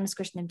revising. We're kind of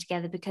squishing them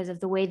together because of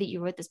the way that you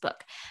wrote this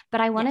book.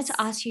 But I wanted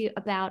to ask you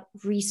about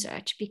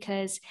research,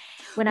 because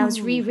when I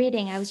was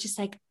rereading, I was just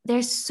like,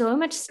 there's so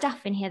much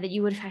stuff in here that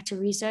you would have had to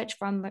research,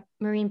 from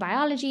marine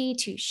biology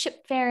to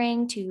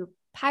shipfaring to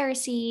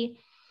piracy,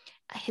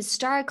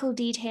 historical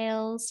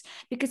details,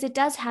 because it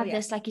does have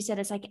this, like you said,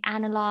 it's like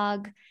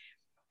analog.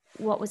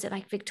 What was it,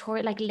 like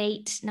Victoria, like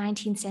late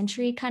 19th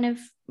century, kind of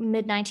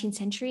mid 19th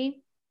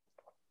century.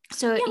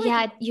 So you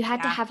had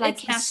to have like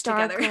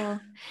historical,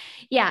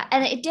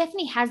 and it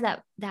definitely has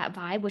that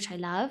vibe, which I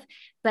love.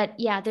 But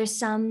there's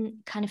some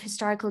kind of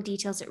historical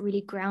details that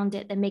really ground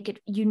it, that make it,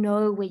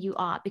 where you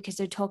are, because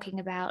they're talking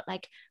about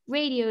like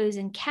radios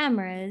and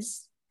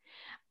cameras,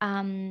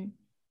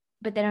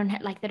 but they don't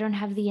they don't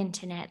have the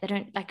internet. They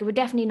don't like, we're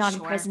definitely not in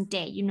Sure. present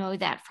day. You know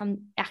that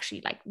from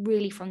actually like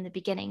really from the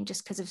beginning,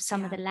 just because of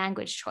some of Yeah. the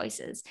language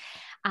choices.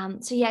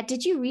 So yeah,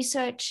 did you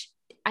research?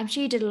 I'm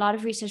sure you did a lot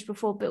of research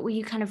before, but were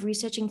you kind of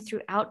researching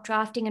throughout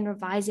drafting and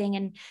revising?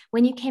 And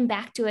when you came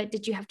back to it,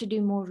 did you have to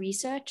do more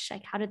research?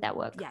 Like, how did that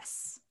work?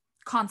 Yes.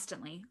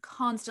 Constantly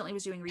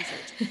was doing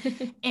research.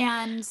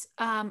 And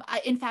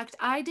in fact,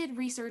 I did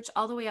research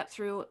all the way up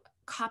through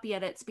copy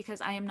edits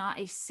because I am not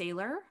a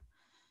sailor,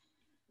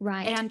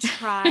 Right. and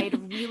tried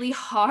really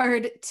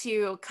hard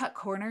to cut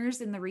corners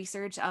in the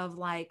research of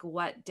like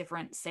what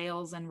different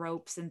sails and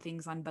ropes and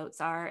things on boats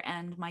are.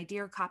 And my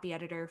dear copy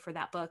editor for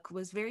that book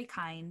was very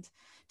kind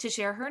to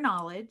share her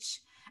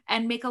knowledge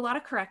and make a lot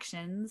of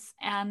corrections.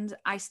 And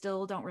I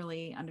still don't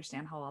really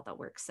understand how all that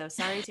works. So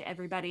sorry to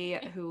everybody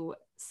who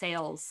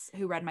sails,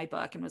 who read my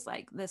book and was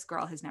like, this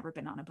girl has never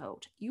been on a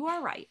boat. You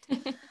are right.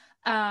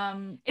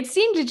 It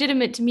seemed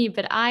legitimate to me,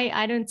 but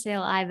I don't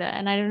sail either,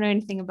 and I don't know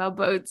anything about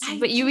boats. I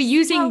But you were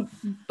just, well, using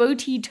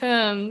boaty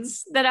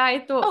terms that I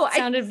oh, thought I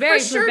sounded for very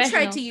sure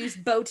tried to professional. use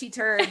boaty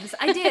terms.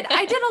 I did.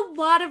 I did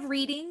a lot of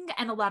reading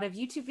and a lot of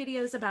YouTube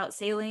videos about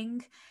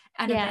sailing,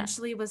 and Yeah.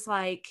 eventually was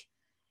like,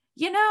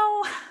 you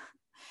know,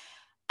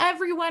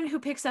 everyone who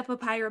picks up a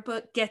pirate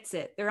book gets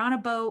it. They're on a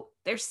boat,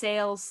 there's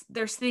sails,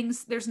 there's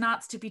things, there's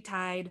knots to be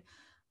tied.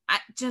 I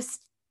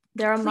just,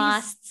 There are please,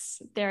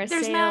 masts, there are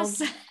there's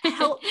sails. mass,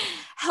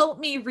 help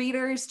me,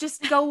 readers,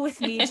 just go with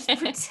me, just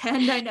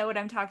pretend I know what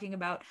I'm talking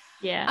about.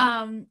 Yeah.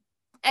 um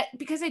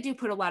because I do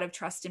put a lot of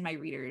trust in my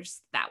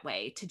readers that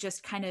way, to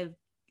just kind of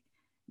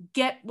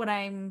get what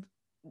I'm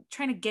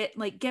trying to get,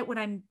 like get what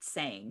I'm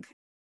saying.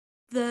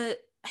 The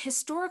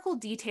historical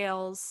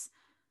details,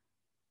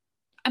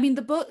 I mean,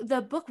 the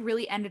book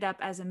really ended up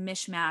as a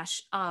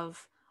mishmash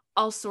of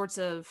all sorts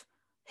of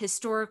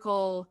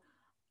historical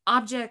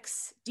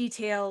objects,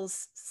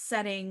 details,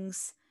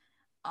 settings,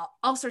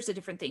 all sorts of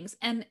different things.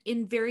 And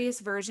in various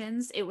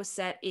versions, it was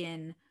set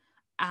in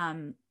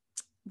um,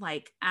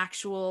 like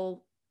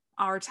actual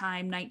our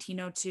time,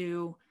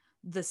 1902,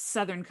 the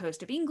southern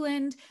coast of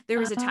England. There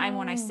was a time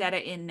when I Oh, set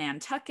it in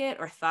Nantucket,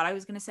 or thought I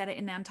was going to set it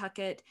in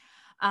Nantucket.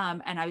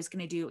 And I was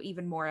going to do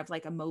even more of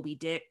like a Moby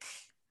Dick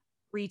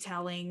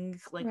retelling,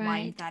 like wind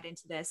right. that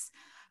into this.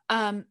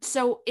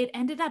 So it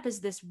ended up as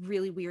this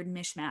really weird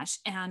mishmash.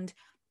 And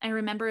I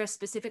remember a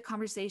specific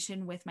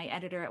conversation with my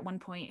editor at one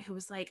point who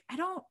was like, I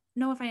don't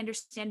know if I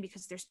understand,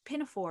 because there's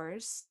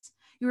pinafores.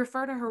 You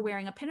refer to her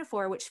wearing a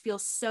pinafore, which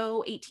feels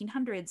so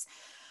 1800s,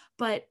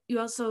 but you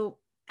also,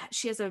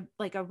 she has a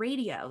like a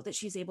radio that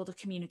she's able to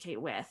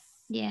communicate with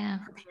Yeah.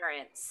 her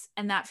parents,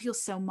 and that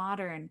feels so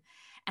modern.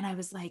 And I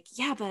was like,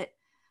 yeah, but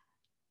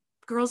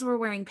girls were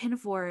wearing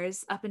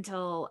pinafores up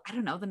until, I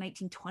don't know, the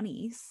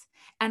 1920s.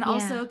 And Yeah.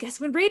 also, guess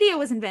when radio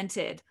was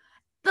invented?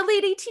 The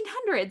late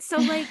 1800s. So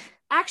like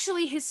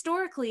actually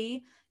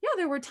historically, yeah,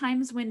 there were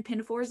times when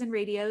pinafores and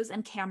radios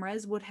and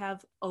cameras would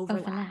have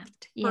overlapped,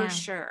 Overlapped. for Yeah.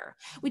 sure.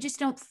 We just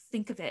don't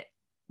think of it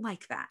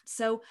like that.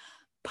 So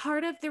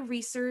part of the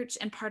research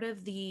and part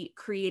of the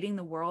creating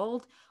the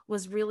world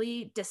was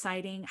really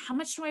deciding, how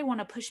much do I want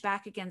to push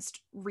back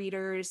against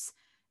readers'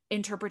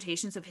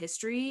 interpretations of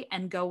history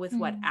and go with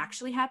what Mm.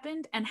 actually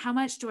happened, and how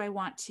much do I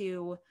want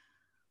to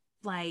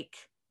like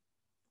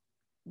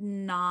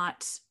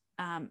not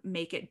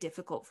make it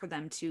difficult for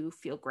them to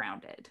feel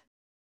grounded.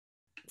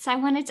 So I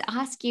wanted to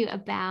ask you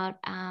about,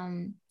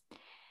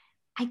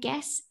 I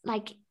guess,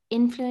 like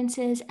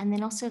influences and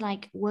then also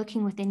like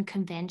working within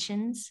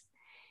conventions.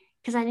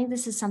 Because I think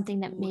this is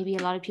something that Ooh, maybe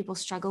a lot of people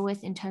struggle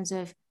with in terms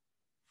of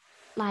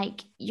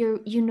like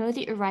you know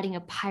that you're writing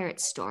a pirate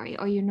story,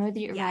 or you know that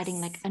you're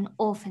writing like yes. an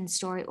orphan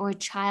story or a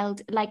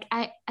child, like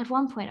I at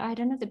one point, I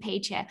don't have the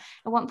page here,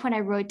 at one point I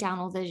wrote down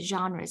all the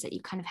genres that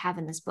you kind of have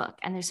in this book,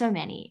 and there's so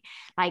many,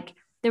 like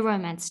the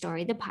romance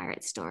story, the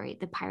pirate story,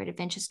 the pirate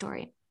adventure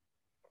story,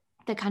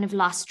 the kind of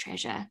lost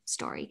treasure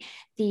story,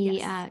 the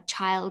Yes.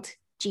 child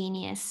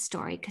genius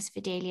story, because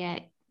Fidelia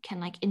can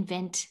like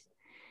invent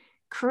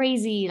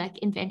crazy like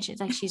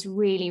inventions, like she's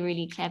really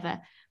really clever.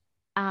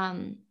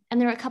 And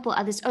there are a couple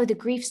others. Oh, the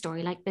grief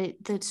story, like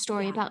the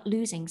story Yeah. about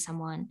losing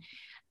someone.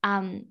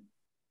 Um,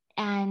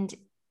 and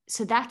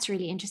so that's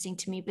really interesting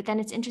to me. But then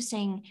it's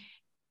interesting,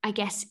 I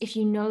guess, if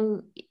you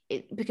know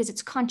it, because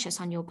it's conscious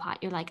on your part.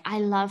 You're like, I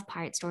love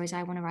pirate stories.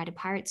 I want to write a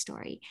pirate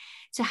story.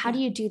 So how do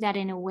Yeah. you do that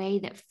in a way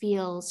that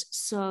feels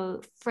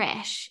so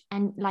fresh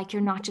and like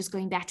you're not just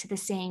going back to the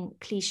same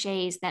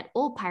cliches that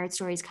all pirate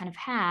stories kind of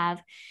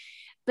have,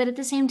 but at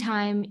the same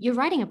time, you're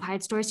writing a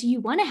pirate story, so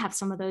you want to have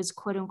some of those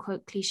quote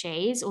unquote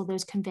cliches or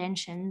those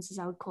conventions, as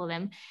I would call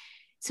them.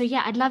 So,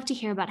 yeah, I'd love to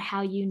hear about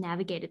how you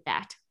navigated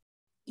that.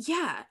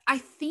 Yeah, I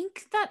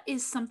think that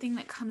is something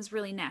that comes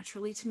really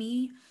naturally to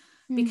me,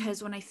 Mm,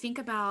 because when I think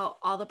about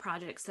all the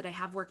projects that I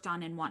have worked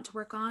on and want to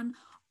work on,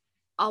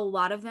 a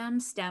lot of them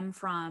stem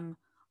from,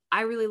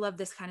 I really love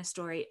this kind of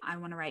story, I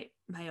want to write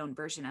my own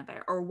version of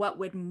it, or what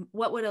would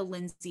a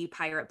Lindsay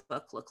pirate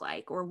book look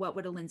like, or what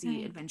would a Lindsay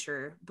right.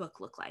 adventure book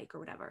look like, or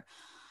whatever.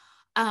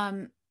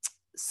 um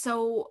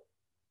so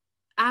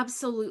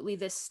absolutely,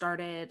 this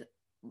started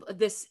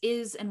this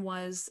is and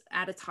was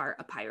at its heart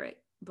a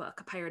pirate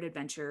book, a pirate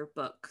adventure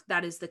book.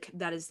 That is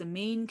the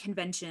main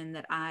convention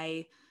that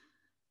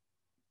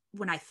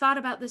when I thought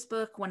about this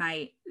book,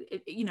 I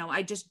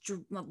just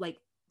like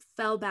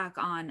fell back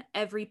on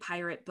every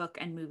pirate book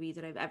and movie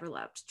that I've ever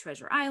loved.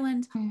 Treasure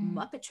Island,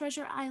 Muppet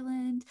Treasure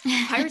Island,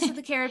 Pirates of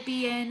the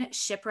Caribbean,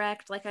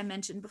 Shipwrecked, like I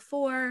mentioned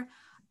before,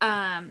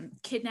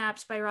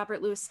 Kidnapped by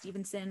Robert Louis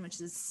Stevenson,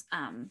 which is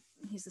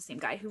he's the same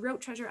guy who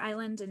wrote Treasure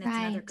Island, and it's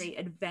another great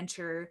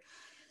adventure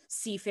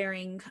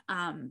seafaring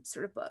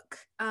sort of book.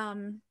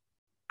 I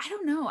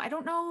don't know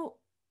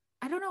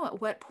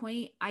at what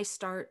point I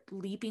start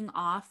leaping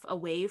off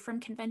away from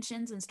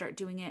conventions and start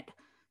doing it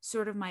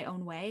sort of my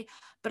own way.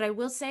 But I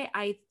will say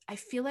I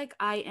feel like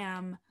I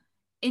am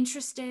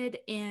interested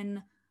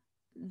in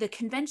the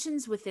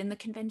conventions within the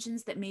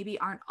conventions that maybe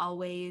aren't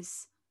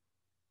always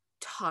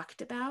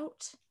talked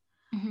about.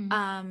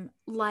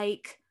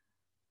 Like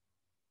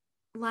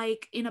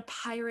in a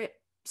pirate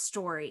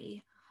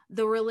story,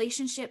 the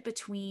relationship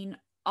between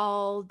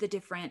all the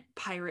different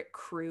pirate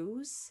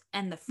crews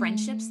and the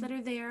friendships that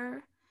are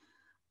there,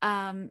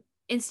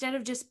 instead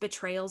of just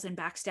betrayals and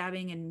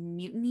backstabbing and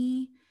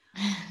mutiny,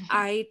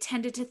 I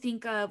tended to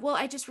think of,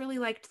 I just really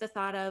liked the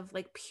thought of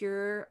like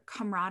pure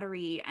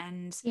camaraderie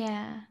and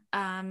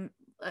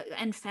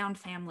found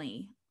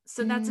family.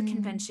 So that's a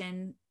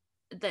convention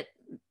that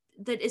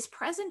is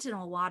present in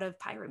a lot of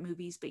pirate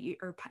movies,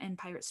 and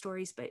pirate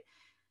stories, but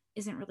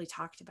isn't really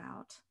talked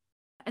about.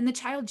 And the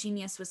child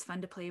genius was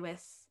fun to play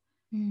with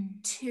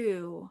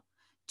too,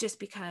 just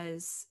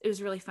because it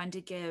was really fun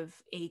to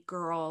give a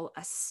girl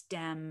a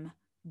STEM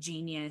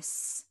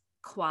genius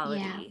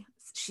quality. Yeah.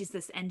 She's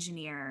this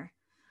engineer,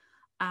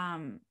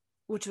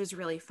 which was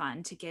really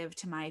fun to give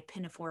to my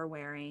pinafore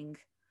wearing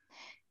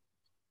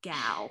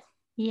gal.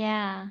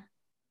 Yeah.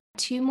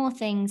 Two more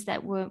things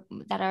that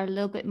are a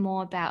little bit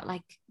more about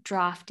like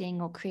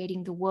drafting or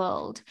creating the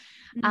world.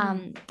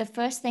 The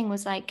first thing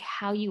was like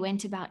how you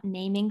went about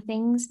naming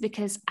things,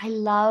 because I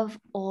love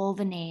all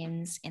the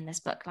names in this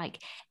book,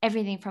 like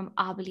everything from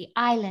Arberley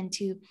Island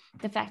to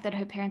the fact that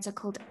her parents are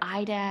called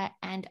Ida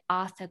and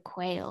Arthur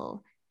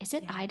Quayle. Is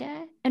it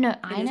Ida? Oh no,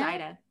 Ina? It is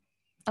Ida.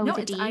 Oh, no, with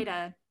a it's D?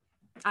 Ida.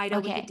 Ida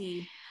with a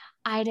D.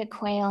 Ida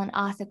Quayle and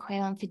Arthur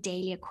Quayle and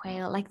Fidelia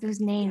Quayle, like those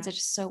names are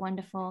just so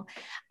wonderful.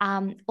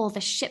 All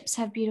the ships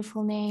have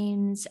beautiful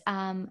names.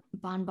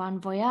 Bon Bon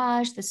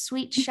Voyage, the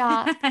sweet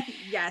shop.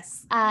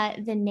 Yes.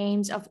 The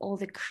names of all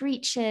the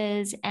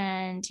creatures,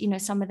 and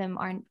some of them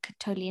aren't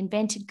totally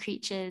invented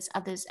creatures,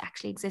 others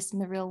actually exist in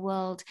the real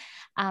world,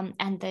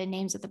 and the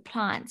names of the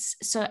plants.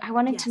 So I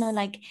wanted to know,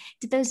 like,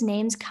 did those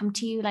names come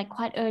to you like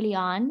quite early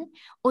on,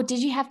 or did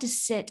you have to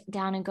sit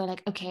down and go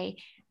like, okay,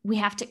 we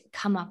have to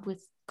come up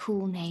with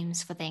cool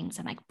names for things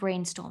and like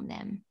brainstorm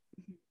them?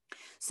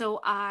 So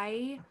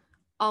I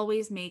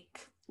always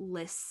make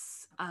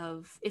lists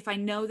of, if I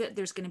know that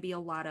there's going to be a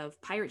lot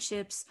of pirate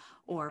ships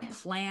or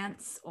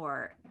plants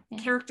or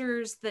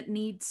characters that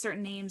need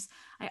certain names,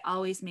 I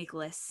always make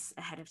lists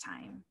ahead of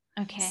time.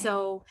 Okay.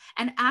 So,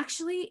 and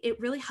actually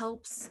it really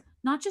helps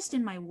not just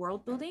in my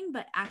world building,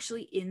 but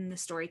actually in the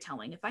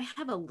storytelling. If I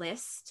have a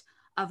list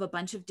of a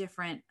bunch of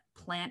different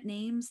plant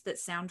names that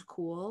sound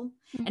cool,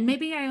 and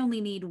maybe I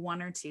only need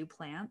one or two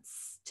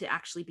plants to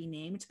actually be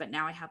named, but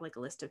now I have like a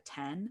list of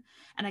 10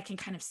 and I can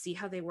kind of see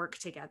how they work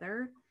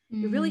together.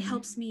 It really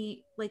helps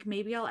me. Like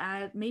maybe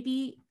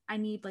I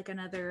need like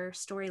another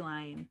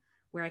storyline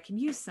where I can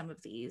use some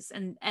of these,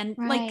 and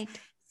like,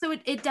 so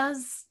it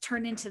does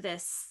turn into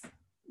this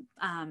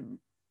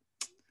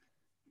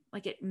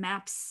like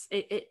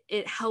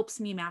it helps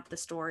me map the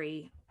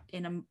story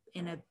in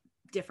a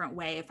different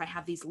way if I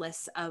have these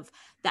lists of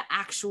the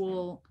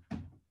actual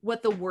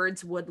what the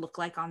words would look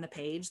like on the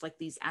page, like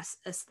these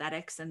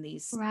aesthetics and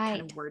these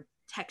kind of word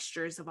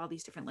textures of all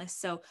these different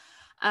lists. So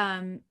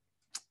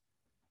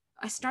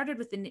I started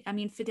with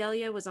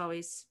Fidelia Quayle was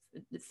always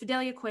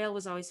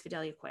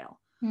Fidelia Quayle.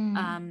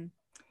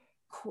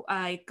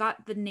 I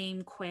got the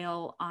name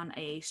Quayle on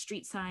a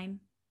street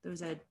sign. There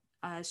was a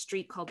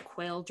street called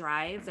Quayle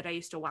Drive that I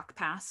used to walk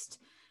past,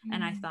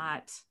 and I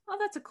thought, oh,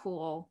 that's a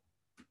cool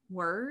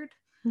word.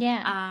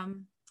 Yeah.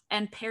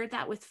 And paired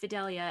that with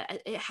Fidelia.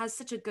 It has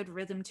such a good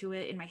rhythm to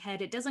it in my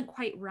head. It doesn't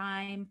quite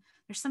rhyme.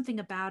 There's something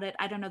about it.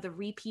 I don't know. The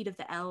repeat of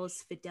the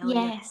L's,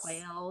 Fidelia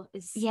Quayle,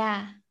 is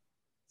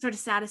sort of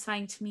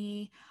satisfying to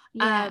me.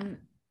 Yeah.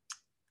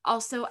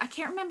 Also, I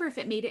can't remember if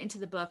it made it into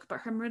the book, but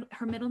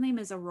her middle name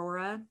is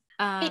Aurora.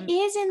 It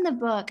is in the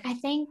book. I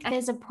think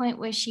there's a point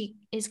where she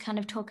is kind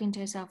of talking to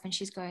herself and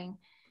she's going,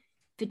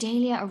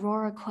 Fidelia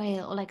Aurora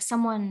Quayle, or like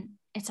someone,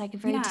 it's like a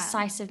very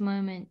decisive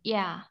moment.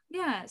 Yeah.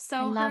 Yeah.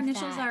 So her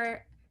initials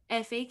are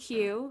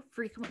FAQ,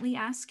 frequently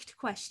asked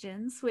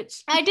questions,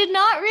 which I did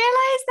not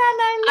realize that.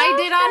 I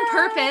did on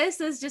purpose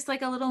as just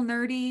like a little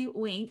nerdy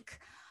wink.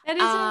 That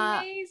is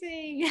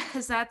amazing.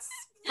 Because that's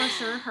for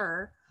sure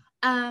her.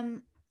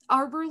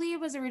 Arberley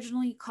was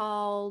originally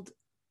called,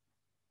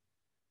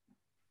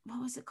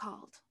 what was it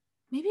called?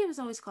 Maybe it was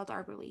always called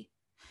Arberley.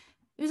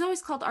 It was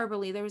always called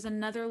Arberley. There was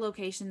another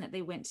location that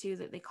they went to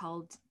that they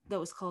called that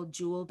was called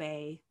Jewel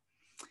Bay.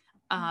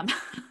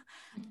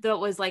 That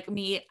was like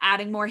me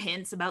adding more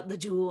hints about the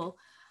jewel.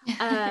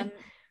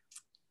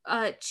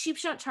 Cheap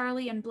Shot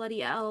Charlie and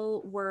Bloody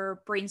Elle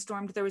were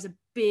brainstormed. There was a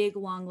big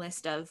long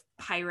list of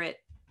pirate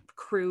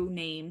crew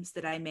names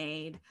that I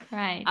made.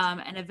 Right.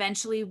 And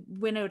eventually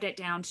winnowed it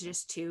down to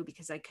just 2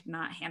 because I could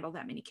not handle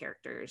that many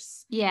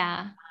characters.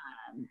 Yeah.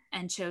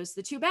 And chose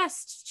the 2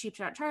 best, Cheap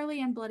Shot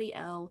Charlie and Bloody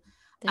Elle.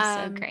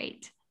 They're so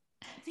great.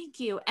 Thank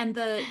you. And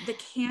the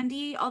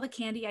candy, all the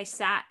candy, I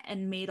sat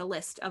and made a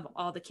list of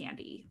all the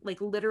candy.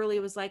 Like literally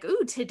it was like,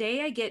 ooh,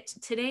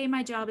 today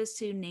my job is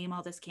to name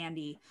all this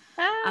candy.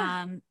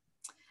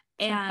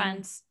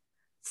 And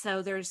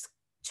so there's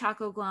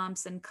Choco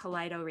Glomps and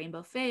Kaleido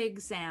Rainbow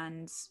Figs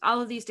and all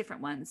of these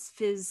different ones.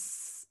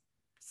 Fizz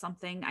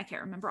something, I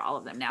can't remember all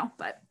of them now,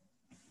 but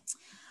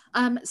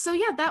so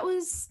yeah, that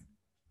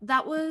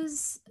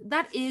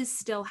is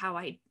still how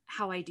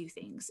I do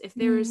things. If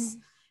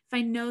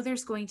I know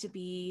there's going to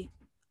be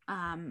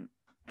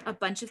a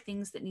bunch of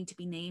things that need to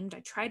be named,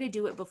 I try to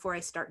do it before I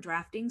start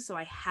drafting so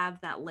I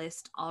have that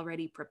list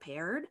already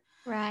prepared.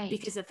 Right.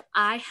 Because if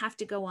I have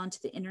to go onto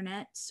the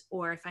internet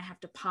or if I have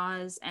to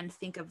pause and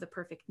think of the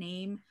perfect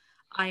name,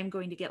 I am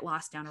going to get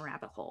lost down a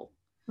rabbit hole.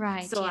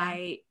 Right. So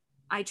I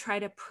try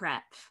to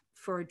prep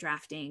for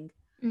drafting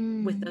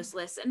with those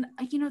lists. And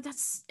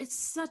it's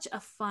such a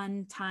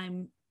fun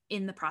time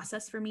in the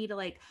process for me to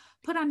like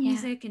put on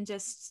music and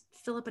just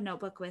fill up a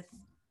notebook with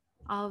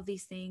all of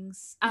these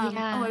things. I was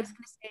going to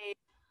say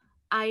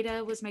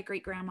Ida was my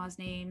great grandma's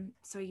name,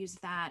 so I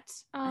used that.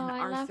 Oh, and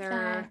I love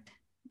that.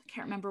 I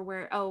can't remember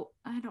where.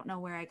 I don't know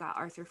where I got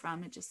Arthur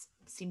from. It just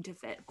seemed to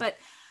fit. But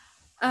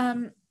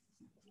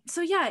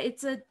so yeah,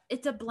 it's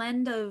a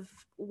blend of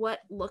what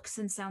looks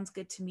and sounds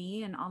good to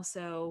me, and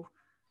also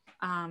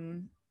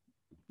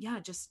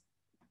just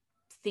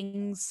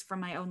things from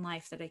my own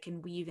life that I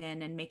can weave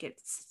in and make it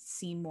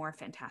seem more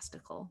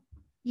fantastical.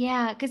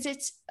 Yeah, because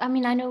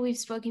I know we've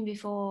spoken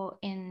before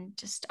in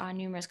just our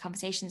numerous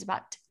conversations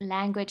about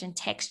language and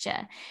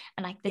texture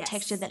and like the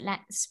texture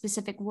that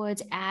specific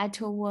words add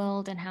to a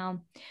world, and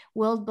how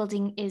world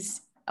building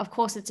is, of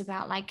course, it's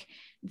about like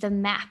the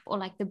map or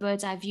like the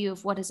bird's eye view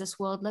of what does this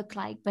world look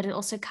like, but it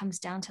also comes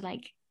down to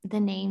like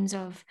the names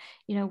of,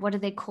 what do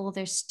they call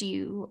their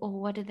stew, or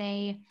what do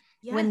they,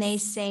 when they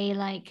say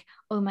like,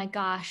 oh my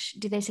gosh,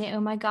 do they say oh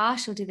my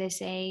gosh, or do they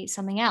say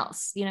something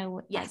else?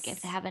 Like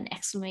if they have an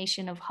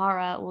exclamation of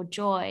horror or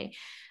joy.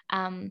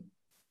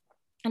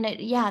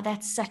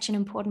 That's such an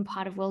important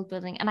part of world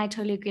building. And I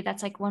totally agree.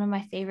 That's like one of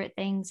my favorite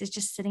things, is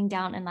just sitting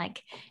down and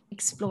like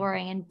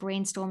exploring and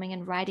brainstorming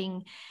and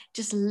writing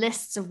just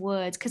lists of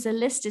words, because a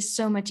list is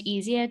so much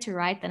easier to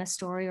write than a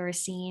story or a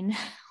scene.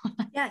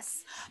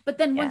 Yes. But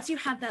then once you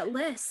have that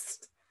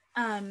list,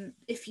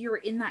 if you're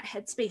in that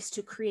headspace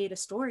to create a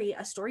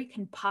story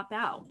can pop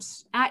out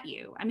at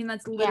you. I mean,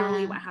 that's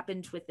literally what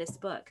happened with this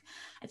book.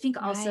 I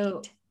think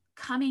also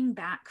coming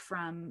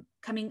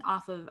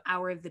off of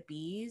Hour of the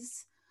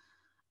Bees,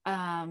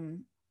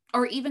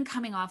 or even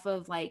coming off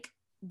of like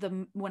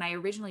when I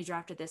originally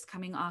drafted this,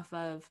 coming off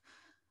of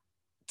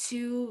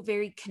 2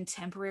 very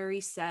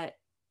contemporary set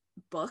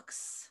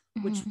books,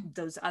 which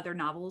those other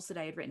novels that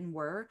I had written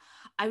were,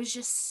 I was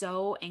just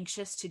so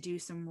anxious to do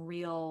some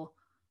real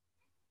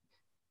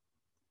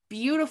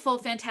beautiful,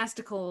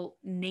 fantastical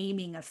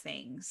naming of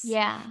things.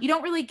 Yeah. You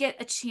don't really get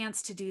a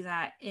chance to do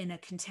that in a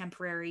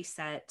contemporary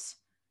set,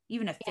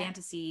 even a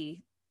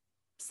fantasy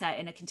set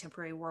in a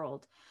contemporary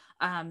world.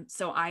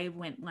 So I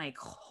went like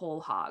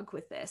whole hog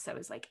with this. I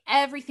was like,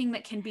 everything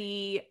that can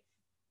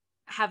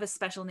have a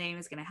special name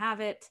is going to have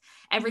it.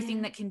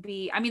 Everything that can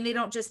be, I mean, they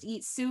don't just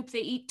eat soup, they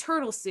eat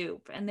turtle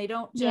soup, and they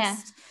don't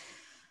just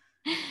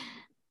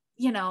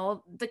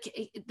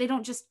they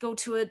don't just go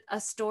to a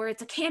store,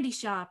 it's a candy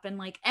shop, and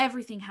like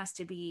everything has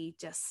to be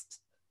just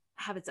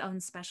have its own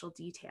special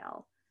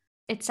detail.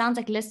 It sounds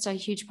like lists are a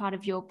huge part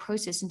of your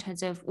process in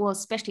terms of, well,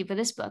 especially for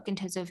this book, in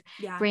terms of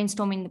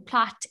brainstorming the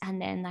plot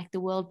and then like the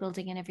world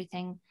building and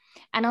everything.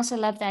 And also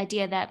love the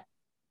idea that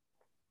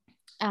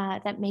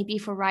that maybe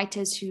for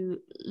writers who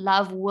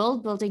love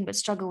world building but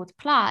struggle with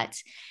plot,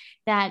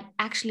 that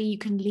actually you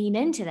can lean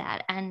into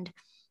that and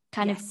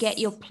kind of get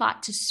your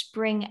plot to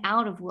spring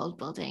out of world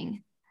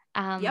building.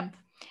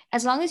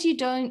 As long as you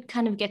don't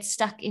kind of get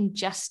stuck in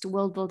just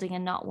world building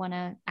and not want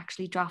to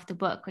actually draft the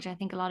book, which I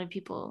think a lot of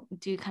people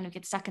do kind of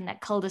get stuck in that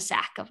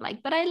cul-de-sac of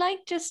like, but I like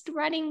just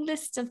writing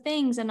lists of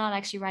things and not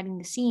actually writing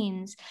the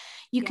scenes.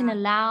 You can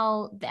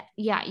allow that.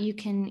 Yeah, you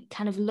can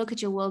kind of look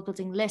at your world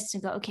building list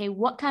and go, okay,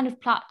 what kind of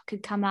plot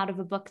could come out of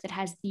a book that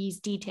has these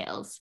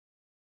details?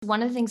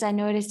 One of the things I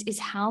noticed is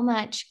how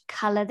much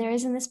color there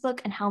is in this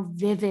book and how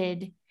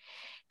vivid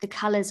the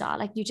colors are.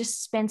 Like you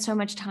just spend so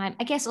much time,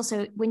 I guess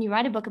also when you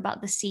write a book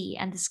about the sea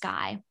and the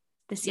sky,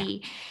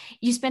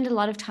 you spend a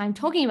lot of time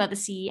talking about the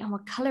sea and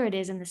what color it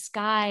is, and the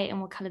sky and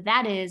what color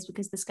that is,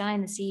 because the sky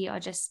and the sea are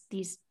just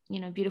these,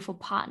 beautiful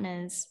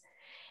partners.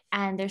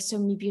 And there's so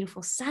many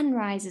beautiful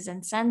sunrises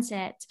and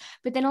sunsets,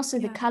 but then also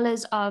the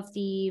colors of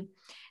the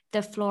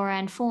flora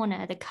and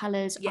fauna, the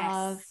colors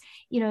of,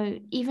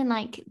 even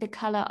like the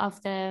color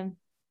of the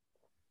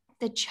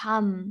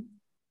chum.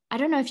 I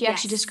don't know if you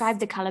actually Yes. described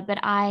the color, but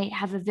I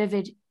have a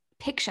vivid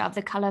picture of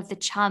the color of the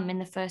chum in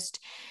the first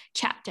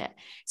chapter.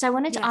 So I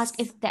wanted to ask,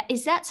 Yes. if that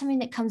is that something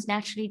that comes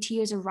naturally to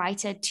you as a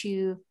writer,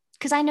 to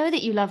because I know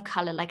that you love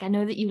color, like I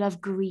know that you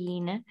love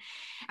green.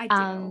 I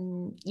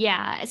do.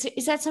 Yeah. So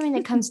is that something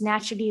that comes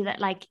naturally, that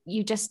like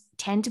you just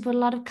tend to put a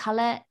lot of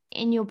color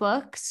in your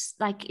books,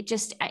 like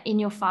just in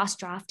your fast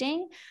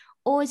drafting?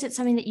 Or is it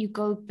something that you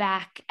go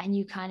back and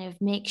you kind of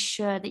make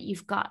sure that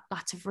you've got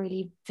lots of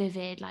really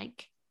vivid,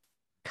 like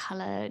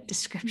color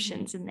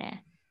descriptions in there?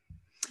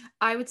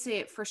 I would say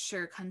it for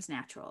sure comes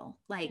natural.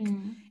 Like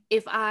Mm.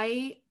 if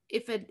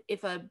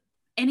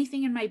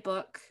anything in my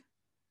book,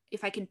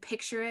 if I can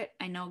picture it,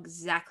 I know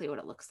exactly what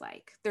it looks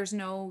like. There's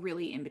no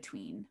really in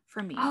between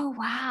for me. Oh,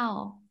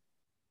 wow.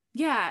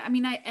 Yeah, I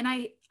mean,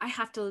 I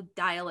have to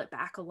dial it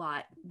back a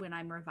lot when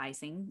I'm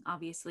revising,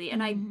 obviously.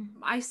 And Mm.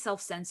 I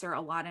self-censor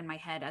a lot in my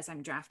head as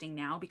I'm drafting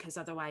now, because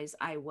otherwise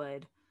I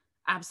would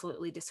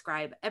absolutely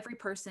describe every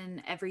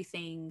person,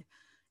 everything,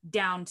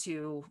 down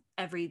to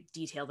every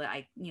detail that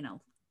I,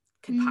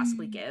 could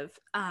possibly Mm. give.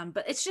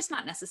 But it's just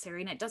not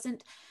necessary, and it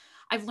doesn't.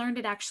 I've learned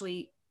it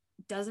actually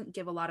doesn't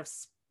give a lot of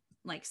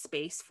like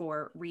space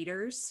for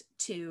readers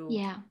to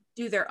Yeah.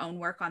 do their own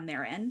work on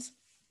their end,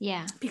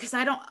 Yeah. because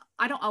I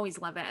don't always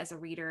love it as a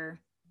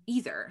reader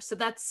either. So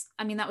that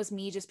was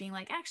me just being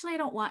like, actually, I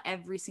don't want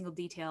every single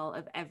detail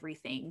of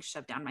everything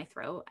shoved down my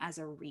throat as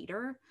a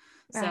reader.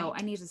 So I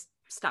Right. need to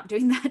stop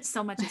doing that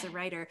so much as a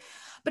writer.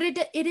 But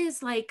it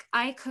is like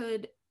I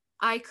could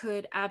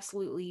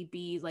absolutely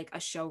be like a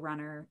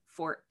showrunner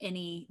for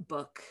any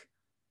book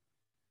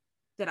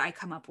that I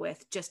come up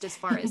with, just as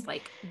far as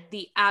like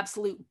the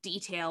absolute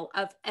detail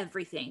of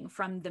everything,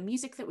 from the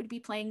music that would be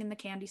playing in the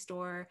candy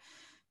store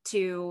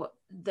to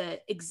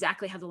the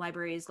exactly how the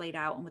library is laid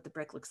out and what the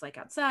brick looks like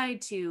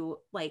outside, to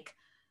like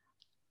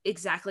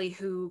exactly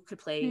who could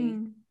play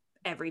Mm.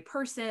 every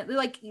person,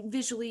 like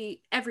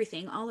visually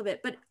everything, all of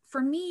it. But for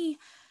me,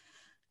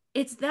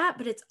 it's that,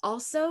 but it's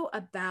also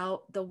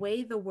about the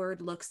way the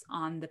word looks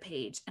on the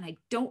page. And I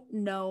don't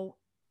know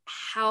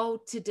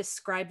how to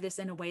describe this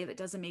in a way that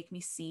doesn't make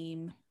me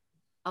seem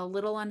a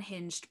little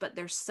unhinged, but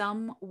there's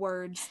some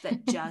words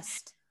that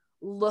just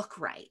look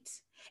right.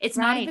 It's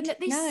not even Right. that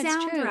they No, it's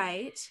sound true.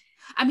 right.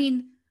 I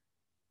mean,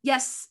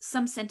 yes,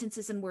 some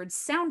sentences and words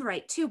sound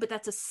right too, but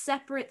that's a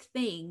separate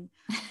thing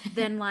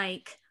than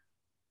like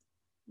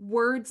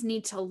words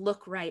need to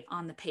look right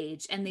on the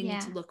page, and they need Yeah.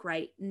 to look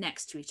right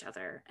next to each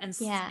other.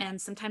 Yeah.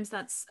 And sometimes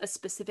that's a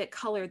specific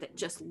color that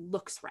just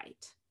looks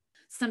right.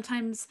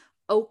 Sometimes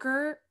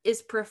ochre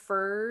is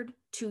preferred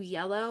to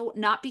yellow,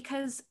 not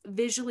because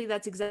visually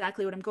that's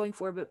exactly what I'm going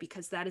for, but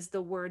because that is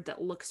the word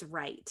that looks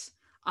right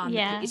on the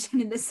Yeah. page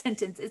and in this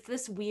sentence. It's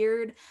this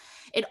weird,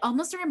 it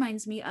almost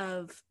reminds me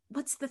of,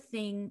 what's the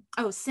thing?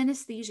 Oh,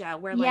 synesthesia,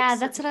 where like Yeah,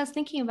 that's certain, what I was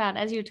thinking about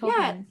as you were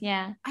yeah, talking.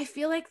 Yeah. I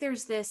feel like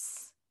there's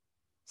this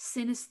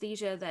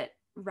synesthesia that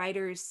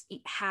writers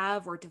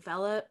have or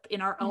develop in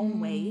our own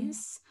Mm.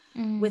 ways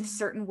with Mm.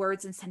 certain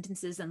words and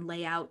sentences and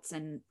layouts,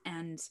 and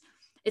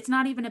it's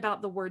not even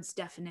about the word's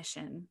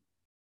definition.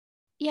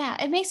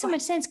 Yeah, it makes so Go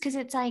much ahead. sense, because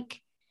it's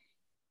like,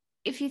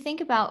 if you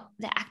think about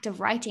the act of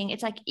writing,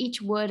 it's like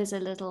each word is a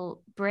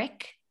little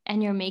brick,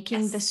 and you're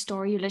making the Yes.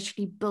 story, you're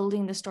literally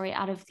building the story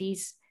out of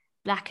these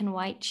black and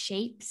white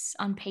shapes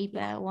on Yeah.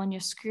 paper or on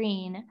your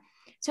screen.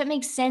 So it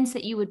makes sense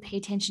that you would pay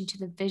attention to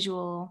the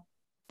visual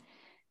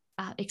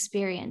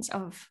experience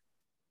of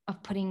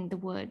putting the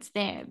words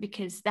there,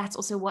 because that's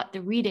also what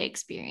the reader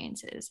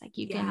experiences. Like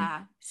you can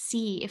Yeah.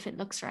 see if it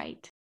looks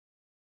right.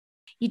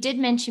 You did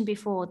mention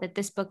before that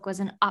this book was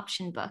an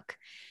option book,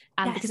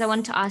 because I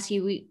wanted Yes. to ask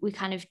you. We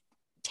kind of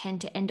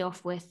tend to end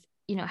off with,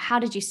 how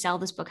did you sell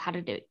this book? How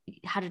did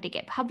it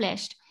get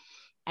published?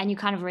 And you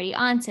kind of already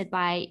answered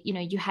by,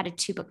 you had a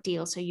 2-book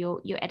deal, so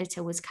your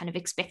editor was kind of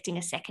expecting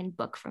a second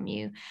book from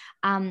you.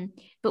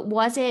 But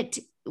was it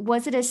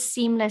as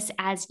seamless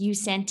as you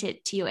sent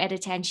it to your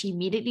editor and she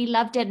immediately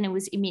loved it, and it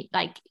was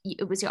like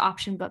it was your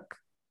option book,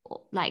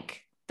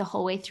 like the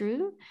whole way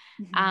through?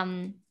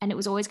 Mhm. And it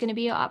was always going to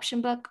be your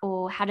option book,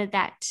 or how did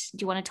that?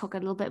 Do you want to talk a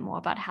little bit more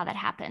about how that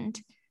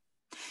happened?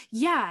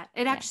 Yeah,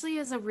 it Yeah. actually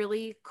is a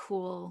really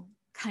cool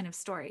kind of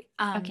story.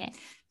 Okay.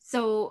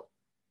 So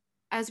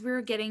as we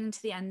were getting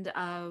to the end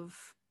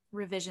of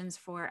revisions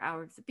for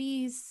Hour of the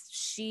Bees,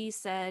 she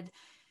said,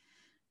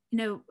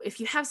 if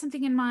you have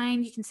something in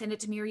mind, you can send it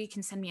to me, or you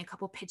can send me a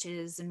couple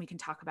pitches and we can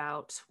talk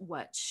about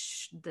what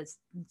the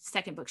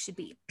second book should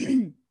be.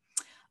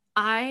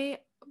 I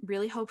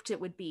really hoped it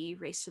would be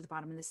Race to the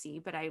Bottom of the Sea,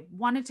 but I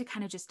wanted to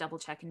kind of just double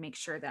check and make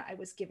sure that I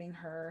was giving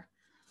her,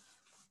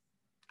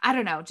 I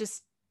don't know,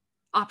 just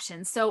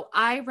options. So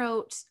I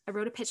wrote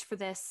a pitch for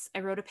this. I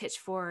wrote a pitch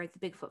for the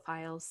Bigfoot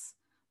Files,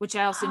 which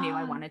I also knew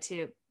I Oh, wanted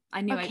to. I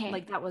knew I okay.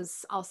 like that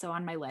was also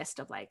on my list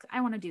of like,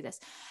 I want to do this.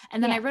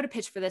 And then I Yeah. wrote a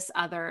pitch for this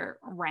other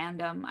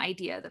random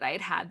idea that I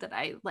had that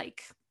I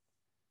like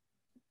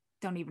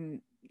don't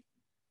even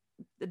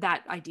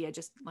that idea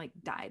just like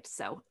died.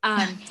 So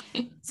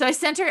so I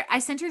sent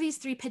her these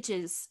 3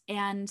 pitches,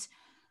 and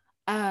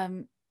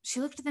she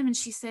looked at them and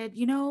she said,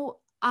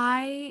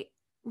 I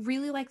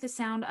really like the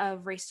sound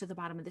of Race to the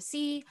Bottom of the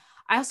Sea.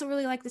 I also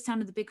really like the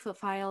sound of the Bigfoot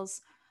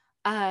Files.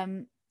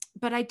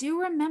 But I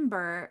do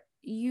remember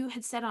you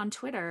had said on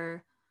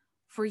Twitter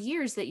for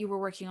years that you were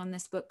working on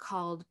this book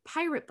called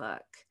Pirate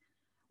Book.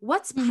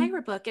 What's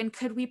Pirate Book, and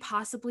could we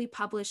possibly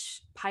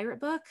publish Pirate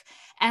Book?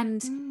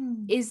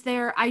 And is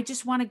there, I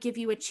just want to give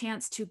you a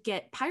chance to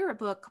get Pirate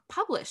Book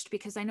published,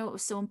 because I know it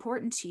was so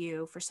important to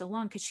you for so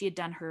long, because she had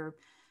done her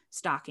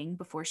stalking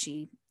before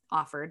she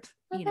offered,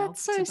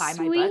 that's so to buy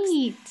sweet. my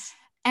books.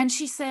 And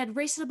she said,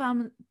 Race to the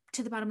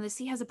Bottom of the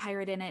Sea has a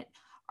pirate in it.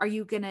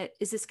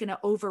 Is this gonna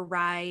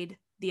override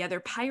the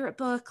other pirate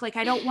book? Like,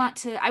 I want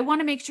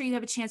to make sure you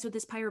have a chance with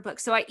this pirate book.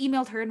 So I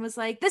emailed her and was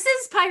like, this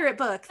is Pirate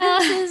Book.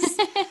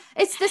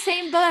 It's the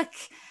same book.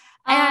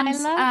 And I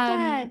love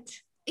that.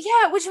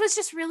 Yeah, which was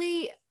just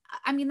really,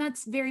 I mean,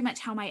 that's very much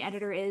how my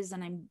editor is.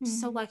 And I'm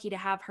so lucky to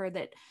have her,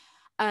 that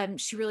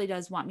she really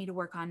does want me to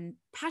work on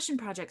passion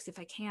projects if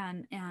I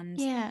can. And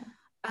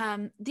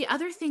the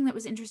other thing that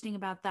was interesting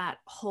about that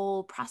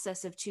whole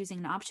process of choosing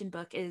an option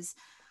book is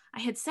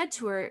I had said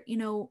to her,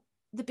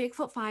 the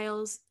Bigfoot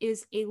Files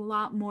is a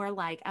lot more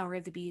like Hour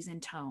of the Bees in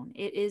tone.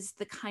 It is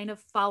the kind of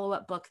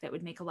follow-up book that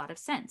would make a lot of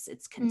sense.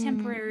 It's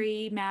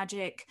contemporary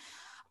magic,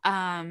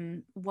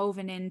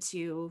 woven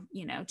into,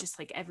 just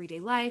like everyday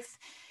life.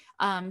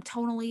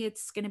 Tonally,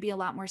 it's going to be a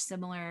lot more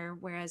similar,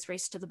 whereas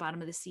Race to the Bottom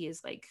of the Sea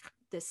is like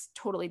this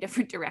totally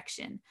different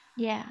direction.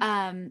 Yeah.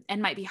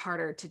 And might be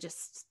harder to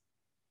just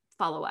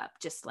follow up,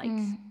 just like,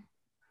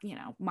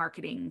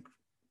 marketing.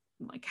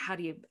 Like, how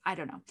do you, I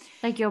don't know.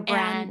 Like your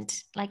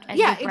brand,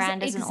 your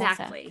brand as an author.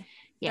 Exactly.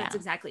 Yeah. That's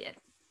exactly it.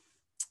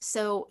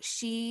 So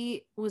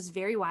she was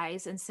very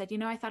wise and said,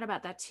 I thought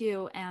about that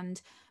too.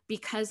 And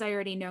because I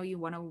already know you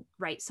want to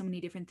write so many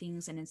different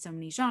things and in so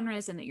many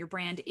genres, and that your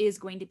brand is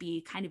going to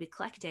be kind of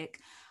eclectic,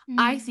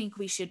 I think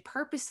we should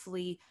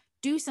purposefully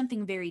do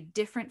something very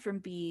different from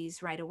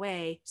Bees right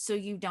away, so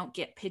you don't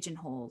get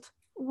pigeonholed.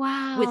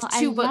 Wow. With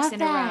 2 books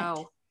in a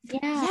row. Yeah.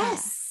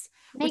 Yes.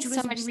 Makes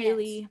so much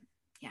sense.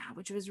 Yeah,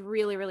 which was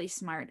really, really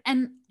smart.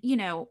 And,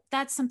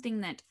 that's something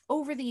that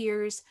over the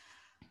years,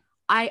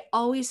 I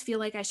always feel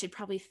like I should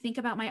probably think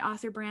about my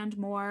author brand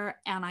more,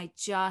 and I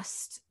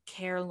just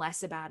care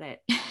less about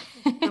it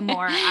the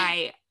more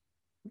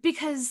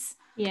because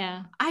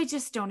I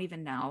just don't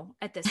even know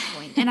at this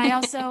point. And I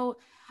also,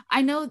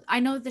 I know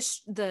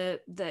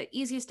the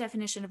easiest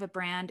definition of a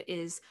brand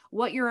is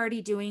what you're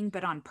already doing,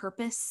 but on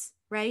purpose,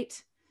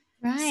 right?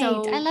 Right.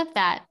 So, I love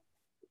that.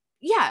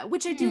 Yeah,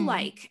 which I do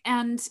like.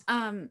 And,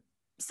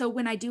 so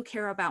when I do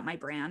care about my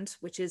brand,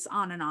 which is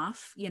on and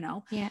off,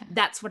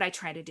 that's what I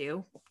try to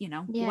do,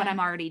 what I'm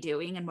already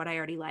doing and what I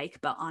already like,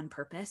 but on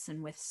purpose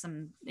and with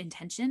some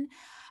intention.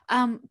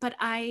 But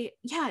I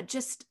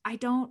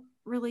don't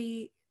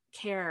really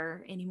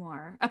care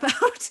anymore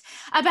about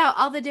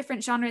all the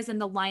different genres and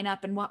the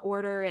lineup and what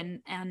order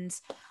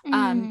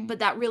but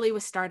that really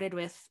was started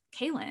with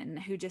Kaylin,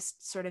 who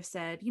just sort of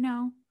said,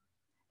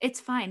 it's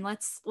fine.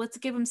 Let's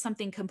give them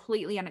something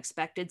completely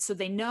unexpected, so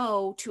they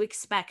know to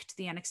expect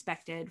the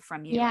unexpected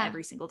from you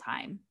every single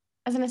time.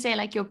 I was going to say,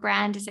 like, your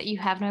brand is that you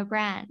have no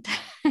brand.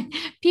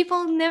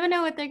 People never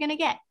know what they're going to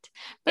get.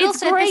 But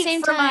it's also great at the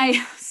same time,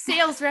 my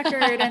sales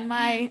record and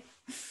my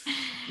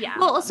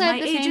Well, also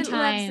at the same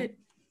time,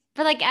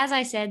 but like, as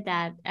I said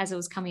that, as it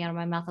was coming out of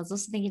my mouth, I was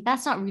also thinking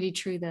that's not really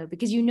true though,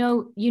 because you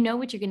know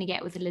what you're going to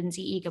get with a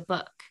Lindsay Eager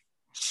book.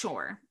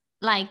 Sure.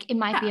 Like, it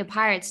might be a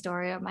pirate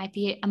story, or it might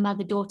be a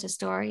mother-daughter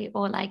story,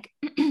 or like,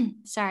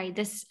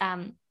 this,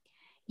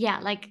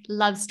 like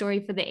love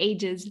story for the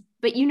ages.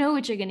 But you know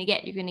what you're going to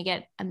get. You're going to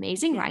get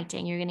amazing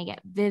writing. You're going to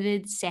get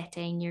vivid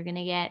setting. You're going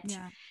to get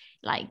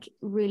like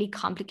really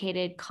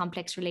complicated,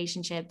 complex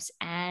relationships.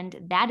 And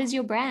that is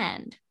your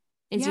brand,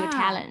 is your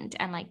talent.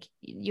 And like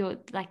your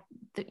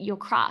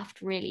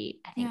craft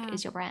really, I think,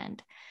 is your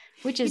brand,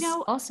 which is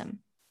awesome.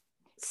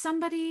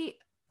 Somebody,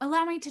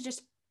 allow me to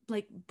just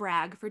like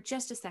brag for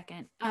just a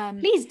second.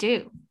 Please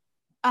do.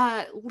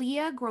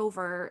 Leah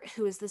Grover,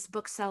 who is this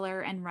bookseller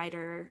and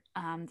writer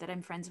that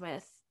I'm friends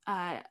with,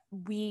 I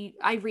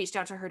reached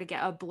out to her to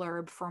get a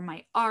blurb for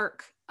my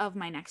arc of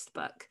my next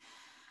book.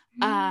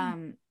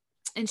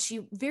 And she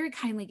very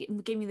kindly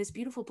gave me this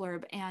beautiful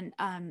blurb. And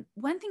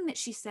one thing that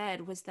she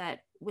said was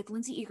that with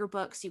Lindsay Eager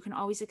books, you can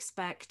always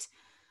expect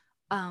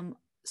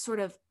sort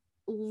of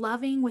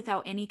loving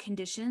without any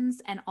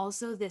conditions, and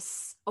also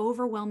this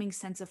overwhelming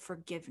sense of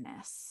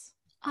forgiveness.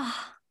 Oh,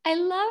 I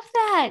love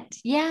that.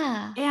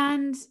 Yeah.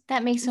 And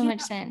that makes so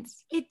much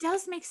sense. It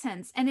does make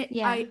sense. And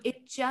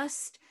it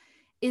just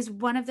is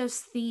one of those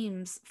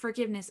themes,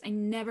 forgiveness. I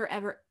never,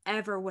 ever,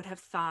 ever would have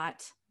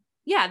thought,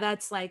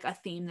 that's like a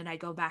theme that I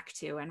go back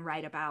to and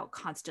write about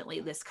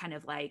constantly, this kind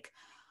of like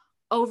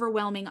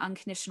overwhelming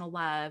unconditional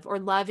love, or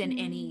love in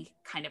any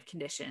kind of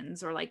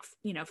conditions, or like,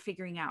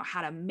 figuring out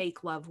how to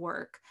make love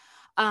work.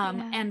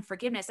 and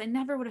forgiveness. I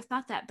never would have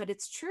thought that, but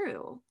it's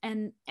true.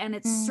 And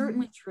it's Mm.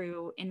 certainly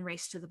true in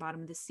Race to the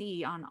Bottom of the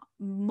Sea on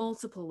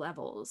multiple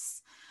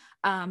levels.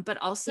 But Yeah.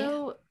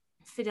 also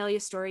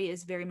Fidelia's story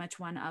is very much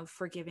one of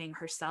forgiving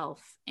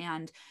herself.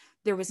 And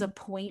there was a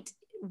point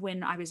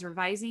when I was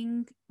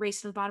revising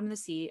Race to the Bottom of the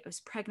Sea, I was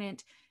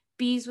pregnant,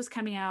 Bees was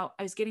coming out,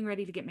 I was getting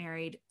ready to get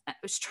married, I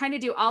was trying to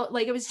do all,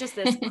 like, it was just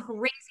this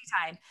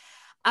crazy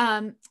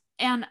time.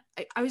 And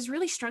I was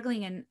really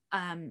struggling,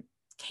 and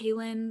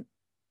Kaylin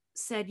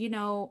said,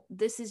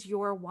 this is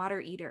your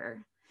water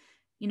eater.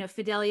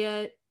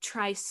 Fidelia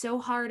tries so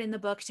hard in the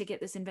book to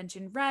get this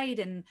invention right,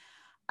 and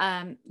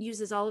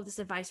uses all of this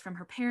advice from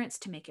her parents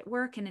to make it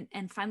work,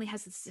 and finally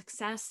has the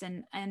success.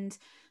 And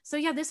so,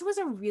 yeah, this was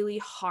a really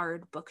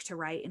hard book to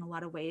write in a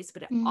lot of ways,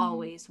 but it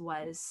always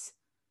was.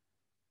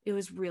 It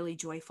was really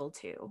joyful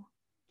too.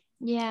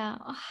 Yeah,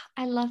 oh,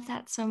 I love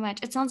that so much.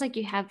 It sounds like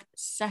you have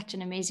such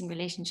an amazing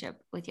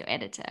relationship with your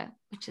editor,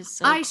 which is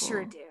so I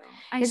sure cool. do.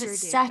 I Because sure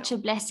it's do. such a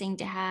blessing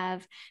to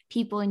have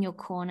people in your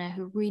corner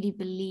who really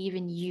believe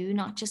in you,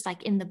 not just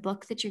like in the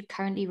book that you're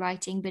currently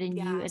writing, but in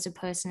you Yeah. as a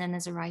person and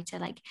as a writer.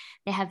 Like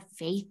they have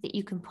faith that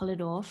you can pull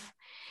it off.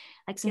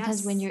 Like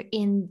sometimes when Yes. you're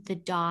in the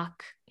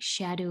dark,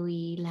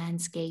 shadowy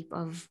landscape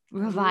of Oh,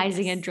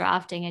 revising and yes.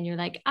 drafting, and you're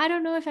like, I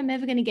don't know if I'm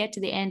ever going to get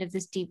to the end of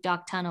this deep,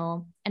 dark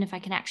tunnel and if I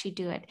can actually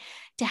do it,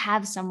 to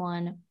have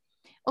someone,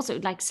 also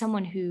like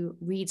someone who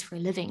reads for a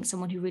living,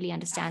 someone who really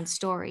understands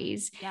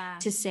stories, Yeah.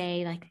 to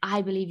say, like,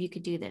 I believe you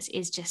could do this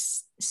is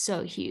just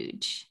so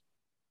huge.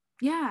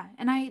 Yeah.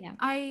 And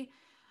Yeah.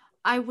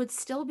 I would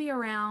still be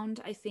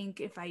around, I think,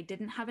 if I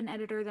didn't have an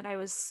editor that I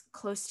was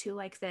close to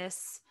like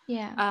this.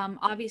 Yeah.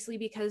 Obviously,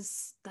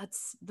 because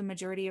that's the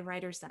majority of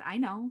writers that I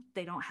know.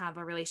 They don't have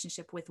a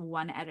relationship with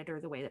one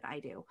editor the way that I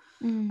do.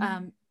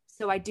 Mm.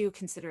 So I do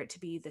consider it to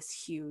be this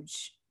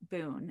huge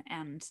boon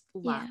and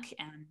Yeah. luck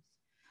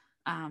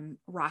and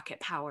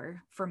rocket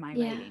power for my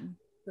Yeah. writing,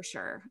 for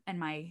sure, and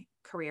my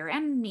career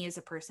and me as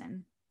a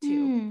person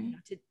too,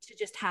 Mm. to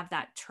just have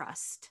that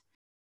trust.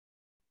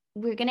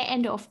 We're going to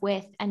end off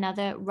with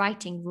another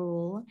writing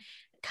rule,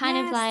 kind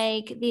of Yes.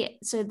 like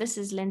so this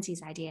is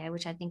Lindsay's idea,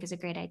 which I think is a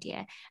great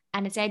idea.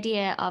 And it's the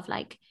idea of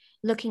like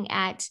looking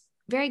at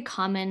very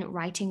common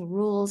writing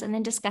rules and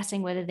then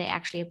discussing whether they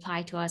actually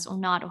apply to us or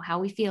not, or how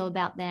we feel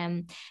about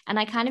them. And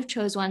I kind of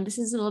chose one. This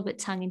is a little bit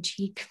tongue in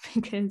cheek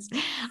because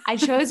I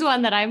chose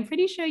one that I'm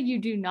pretty sure you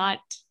do not.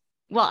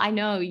 Well, I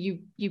know you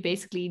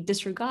basically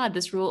disregard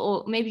this rule,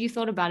 or maybe you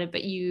thought about it,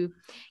 but you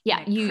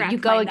Crack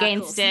go my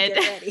against knuckles and it.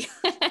 get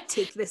ready.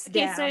 Take this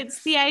Okay, so down.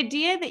 it's the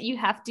idea that you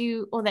have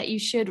to, or that you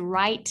should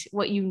write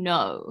what you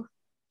know.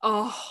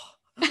 Oh.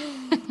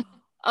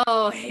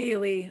 Oh,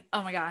 Haley.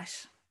 Oh my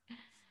gosh.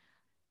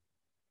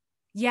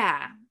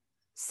 Yeah.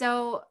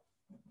 So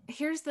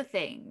here's the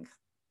thing.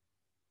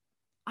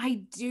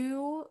 I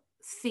do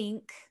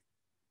think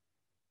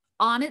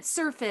on its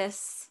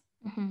surface,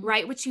 Mm-hmm.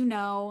 write what you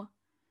know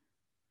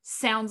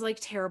sounds like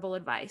terrible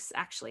advice,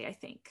 actually, I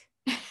think.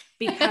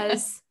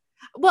 Because,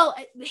 well,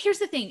 here's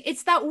the thing,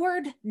 it's that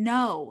word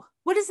know.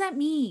 What does that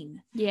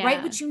mean? Write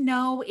Yeah. what you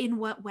know in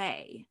what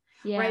way?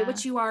 Write Yeah.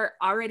 what you are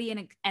already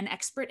an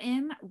expert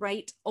in.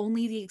 Write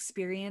only the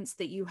experience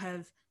that you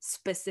have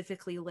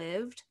specifically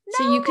lived.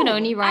 So you can No,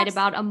 only write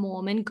about a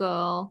Mormon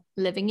girl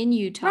living in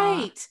Utah.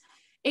 right.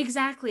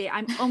 Exactly.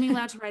 I'm only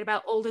allowed to write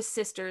about oldest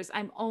sisters.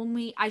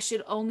 I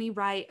should only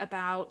write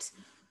about,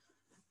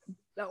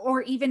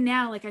 or even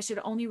now, like I should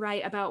only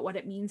write about what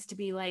it means to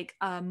be like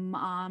a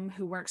mom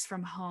who works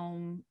from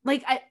home.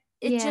 Like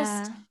it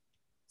just, Yeah.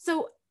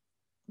 so,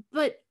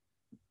 but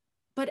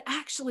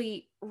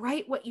actually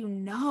write what you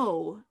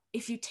know.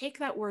 If you take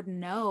that word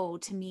know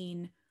to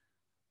mean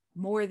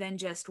more than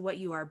just what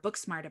you are book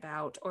smart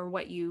about or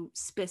what you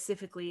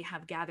specifically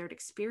have gathered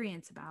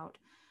experience about,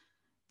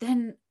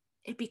 then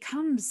it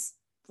becomes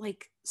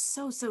like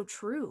so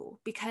true.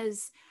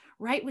 Because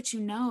write what you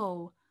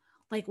know.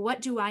 Like,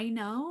 what do I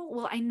know?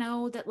 Well, I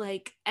know that,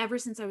 like, ever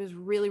since I was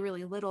really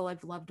little,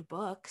 I've loved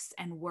books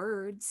and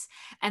words,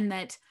 and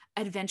that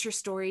adventure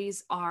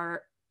stories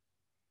are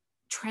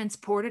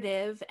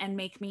transportative and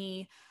make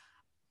me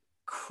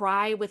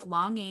cry with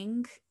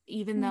longing,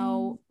 even Mm.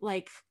 though,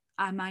 like,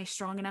 am I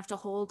strong enough to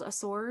hold a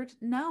sword?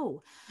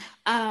 No.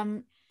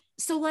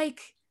 So,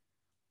 like,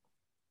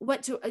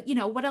 what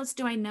else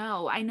do I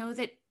know? I know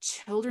that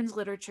children's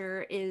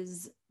literature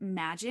is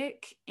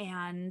magic,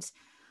 and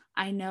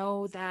I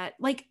know that,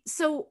 like,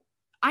 so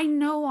I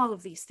know all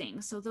of these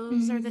things. So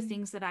those are the Mm.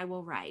 things that I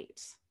will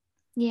write.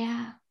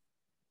 Yeah.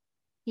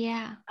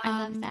 Yeah. I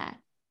love Um,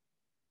 that.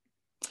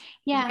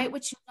 Yeah. write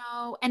what you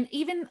know. And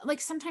even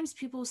like sometimes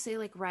people say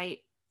like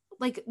write,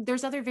 like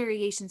there's other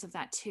variations of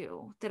that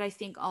too that I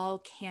think all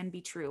can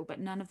be true, but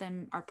none of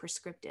them are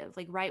prescriptive.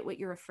 Like write what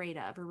you're afraid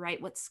of, or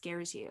write what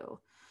scares you,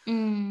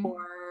 Mm.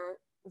 or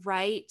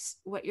write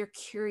what you're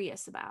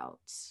curious about.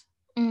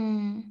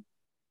 Mm.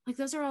 Like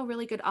those are all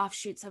really good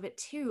offshoots of it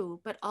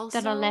too, but That are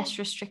also less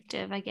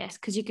restrictive, I guess,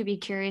 because you could be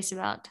curious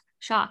about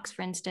sharks,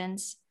 for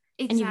instance,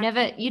 and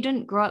exactly. you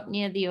didn't grow up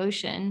near the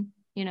ocean.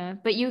 you know,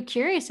 but you were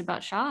curious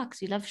about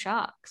sharks. You love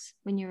sharks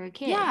when you were a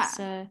kid. Yeah.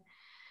 So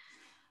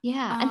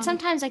yeah. And Um,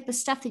 sometimes like the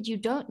stuff that you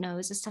don't know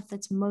is the stuff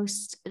that's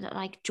most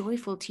like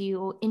joyful to you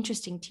or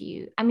interesting to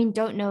you. I mean,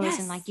 don't know as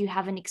in like yes. you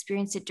haven't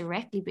experienced it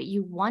directly, but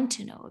you want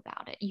to know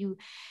about it.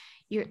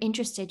 You're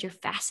interested, you're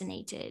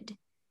fascinated.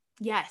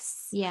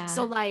 Yes. So Yeah.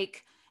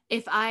 like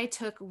if I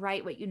took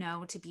Write What You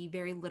Know to be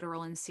very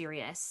literal and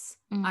serious,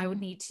 I would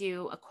Mm, need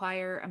to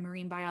acquire a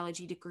marine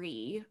biology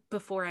degree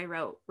before I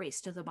wrote Race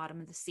to the Bottom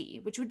of the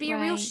Sea, which would be a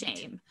real right.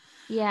 shame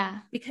Yeah.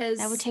 That would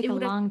because take a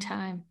long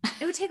time.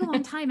 it would take a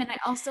long time. And I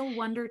also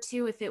wonder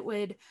too if it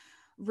would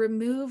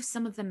remove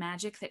some of the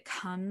magic that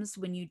comes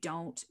when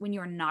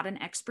you're not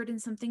an expert in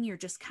something, you're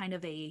just kind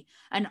of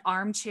an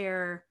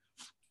armchair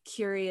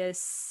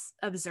curious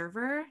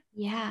observer.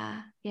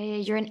 Yeah. Yeah, yeah.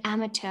 You're an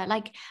amateur.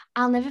 Like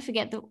I'll never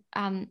forget the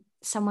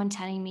someone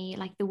telling me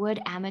like the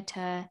word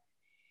amateur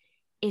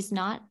is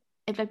not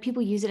it, like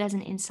people use it as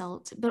an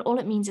insult, but all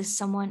it means is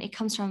someone, it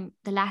comes from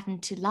the Latin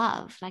to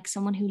love, like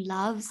someone who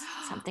loves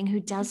something, who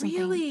does something.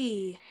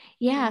 Really?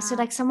 Yeah. So Yeah.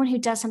 like someone who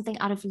does something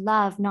out of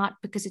love,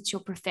 not because it's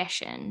your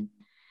profession.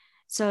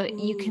 So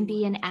you can Ooh.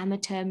 be an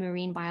amateur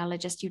marine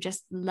biologist. You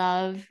just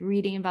love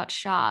reading about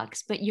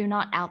sharks, but you're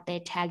not out there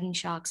tagging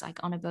sharks like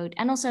on a boat.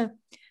 And also,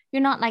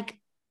 you're not like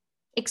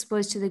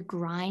exposed to the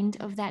grind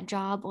of that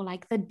job or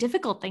like the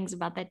difficult things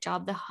about that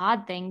job, the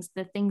hard things,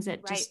 the things that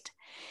Right. just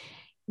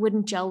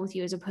wouldn't gel with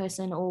you as a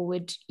person or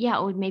would, yeah,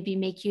 or would maybe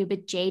make you a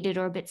bit jaded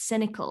or a bit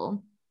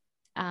cynical.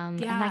 And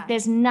like Yeah.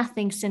 there's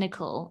nothing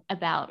cynical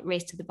about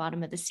Race to the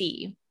Bottom of the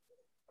Sea.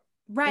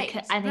 Because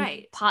Right. I think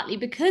Right. partly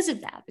because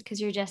of that, because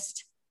you're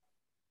just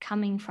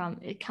coming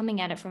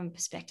at it from a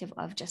perspective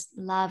of just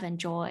love and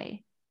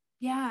joy.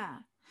 Yeah.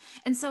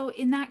 And so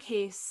in that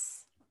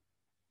case,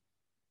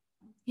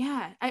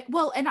 yeah.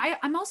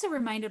 I'm also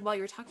reminded while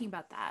you're talking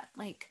about that,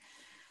 like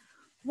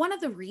one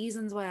of the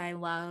reasons why I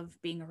love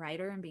being a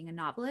writer and being a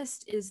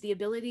novelist is the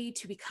ability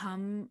to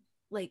become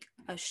like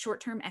a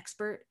short-term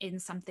expert in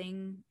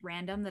something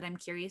random that I'm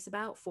curious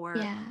about for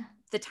Yeah.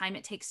 the time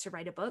it takes to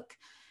write a book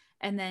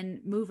and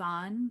then move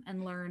on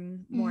and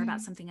learn more about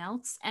Mm. something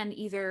else and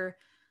either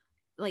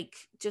like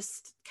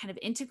just kind of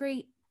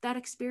integrate that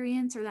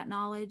experience or that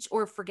knowledge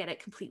or forget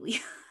it completely.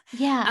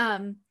 Yeah.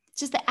 um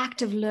Just the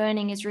act of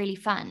learning is really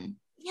fun.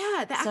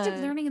 yeah, the active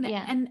So learning and the,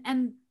 yeah.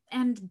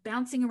 and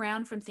bouncing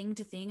around from thing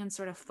to thing and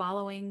sort of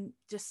following,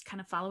 just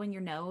kind of following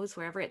your nose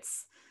wherever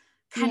it's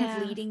kind of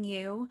Yeah. leading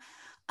you.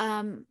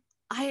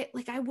 I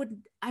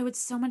would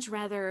so much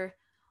rather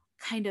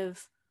kind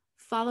of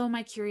follow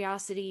my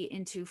curiosity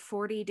into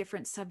 40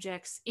 different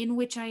subjects in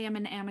which I am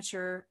an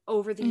amateur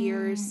over the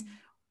years Mm.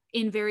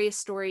 in various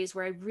stories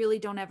where I really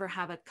don't ever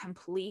have a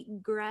complete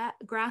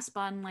grasp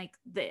on like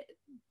the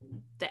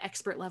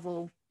expert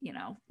level,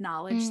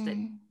 knowledge that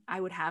Mm. I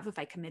would have if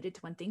I committed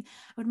to one thing.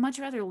 I would much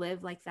rather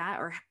live like that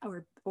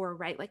or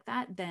write like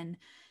that than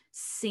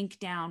sink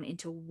down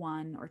into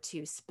one or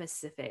two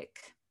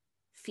specific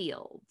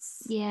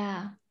fields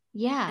Yeah.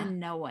 Yeah. and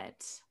know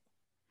it.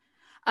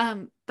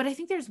 But I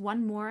think there's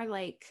one more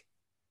like,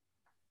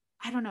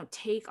 I don't know,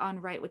 take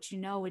on Write What You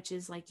Know, which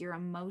is like your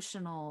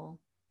emotional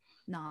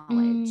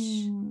knowledge.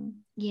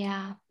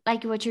 Yeah.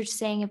 Like what you're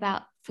saying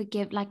about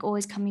forgive, like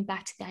always coming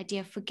back to the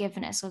idea of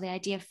forgiveness or the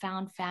idea of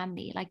found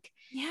family. Like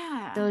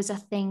Yeah. those are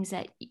things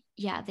that,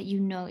 yeah, that you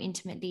know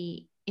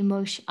intimately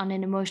emotion on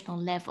an emotional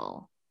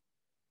level.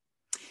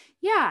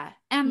 Yeah.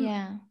 And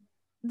Yeah.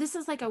 this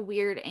is like a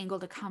weird angle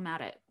to come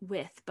at it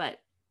with, but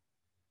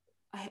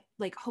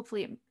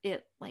hopefully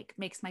it like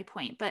makes my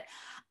point. But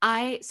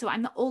I'm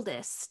the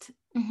oldest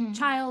Mm-hmm.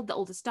 child, the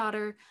oldest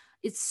daughter.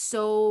 It's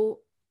so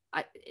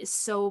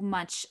so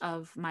much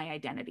of my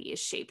identity is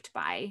shaped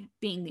by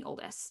being the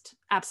oldest.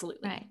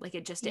 Absolutely. Right. Like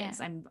it just Yeah. is.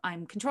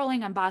 I'm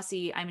controlling, I'm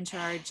bossy, I'm in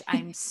charge,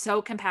 I'm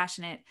so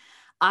compassionate.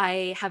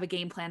 I have a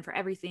game plan for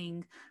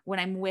everything. When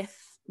I'm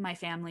with my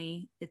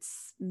family,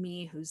 it's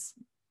me who's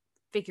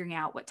figuring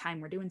out what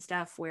time we're doing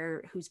stuff,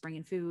 who's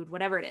bringing food,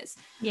 whatever it is.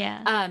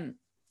 Yeah.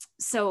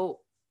 So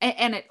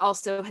and it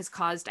also has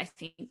caused, I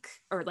think,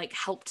 or like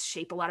helped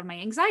shape a lot of my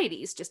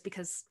anxieties, just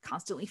because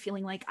constantly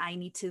feeling like I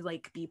need to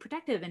like be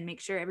protective and make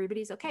sure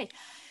everybody's okay.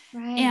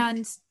 Right.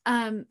 And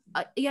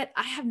yet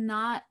I have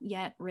not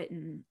yet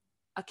written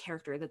a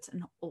character that's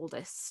an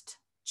oldest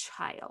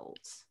child.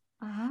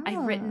 I've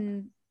Oh.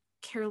 written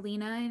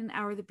Carolina in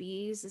Hour of the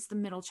Bees as the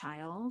middle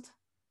child.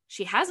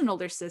 She has an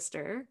older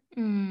sister,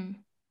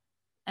 Mm.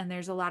 and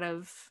there's a lot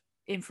of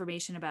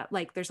information about,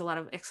 like, there's a lot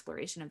of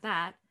exploration of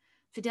that.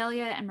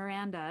 Fidelia and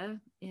Miranda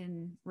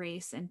in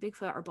Race and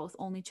Bigfoot are both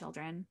only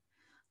children.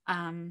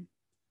 um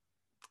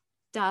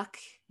Duck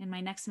in my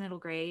next middle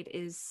grade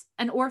is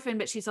an orphan,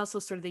 but she's also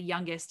sort of the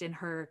youngest in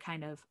her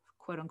kind of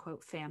quote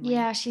unquote family.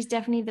 Yeah, she's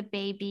definitely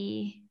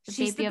the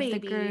She's the baby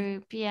of the baby.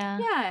 group. Yeah.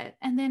 Yeah,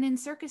 and then in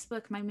Circus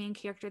Book my main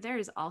character there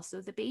is also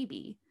the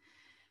baby.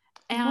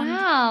 And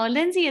Wow,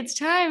 Lindsay, it's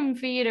time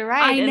for you to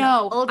write I an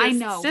know, I oldest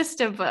know.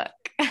 sister book.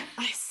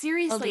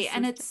 Seriously, Oldest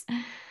and sister.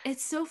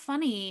 it's so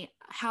funny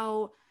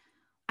how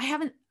I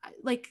haven't,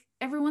 like,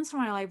 every once in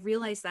a while I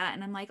realize that,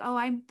 and I'm like, oh,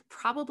 I'm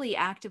probably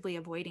actively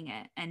avoiding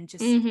it and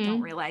just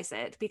don't realize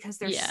it, because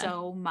there's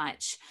so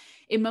much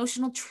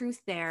emotional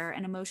truth there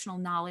and emotional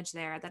knowledge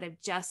there that I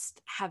just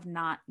have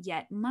not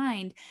yet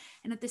mined.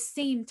 And at the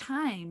same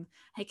time,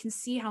 I can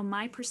see how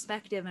my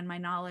perspective and my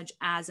knowledge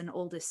as an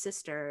oldest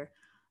sister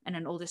and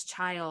an oldest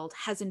child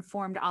has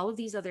informed all of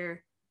these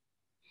other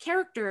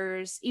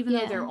characters, even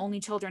though they're only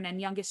children and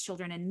youngest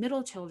children and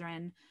middle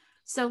children.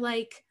 So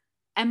like,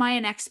 am I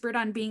an expert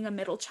on being a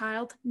middle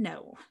child?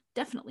 No,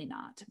 definitely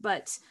not.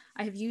 But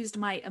I have used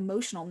my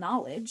emotional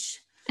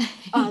knowledge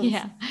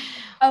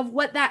of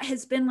what that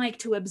has been like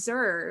to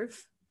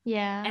observe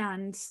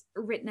and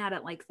written at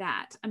it like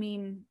that. I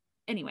mean,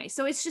 anyway,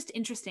 so it's just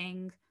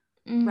interesting,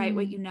 write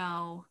what you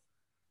know.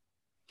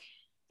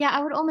 Yeah,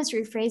 I would almost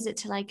rephrase it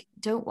to like,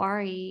 don't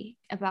worry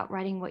about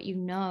writing what you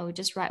know,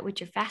 just write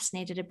what you're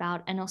fascinated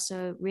about, and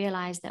also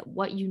realize that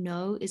what you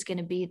know is going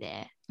to be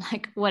there.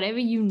 Like whatever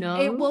you know,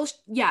 it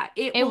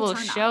will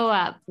show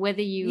up,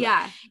 whether you,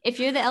 if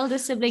you're the elder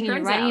sibling and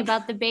you're writing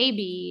about the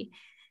baby,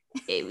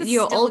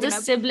 your older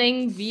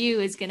sibling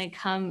view is going to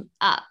come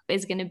up,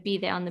 is going to be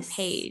there on the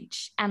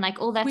page. And like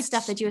all that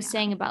stuff that you were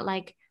saying about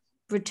like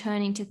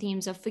returning to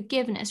themes of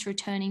forgiveness,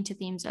 returning to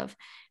themes of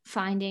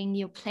finding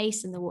your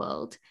place in the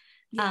world.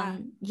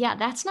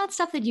 That's not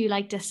stuff that you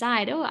like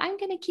decide, oh, I'm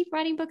going to keep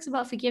writing books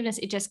about forgiveness.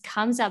 It just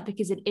comes up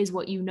because it is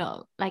what you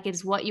know, like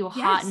it's what your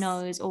heart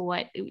knows, or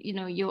what, you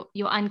know,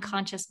 your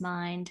unconscious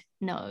mind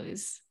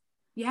knows.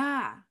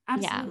 Yeah,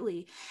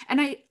 absolutely.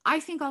 And I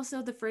think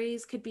also the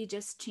phrase could be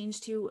just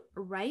changed to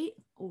write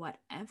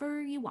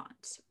whatever you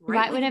want.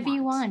 Write whatever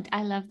you want.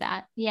 I love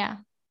that. Yeah.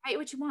 Write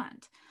what you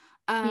want.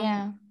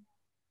 And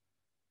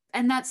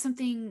that's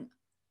something,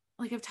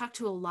 like I've talked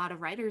to a lot of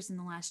writers in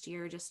the last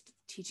year, just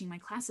teaching my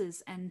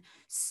classes, and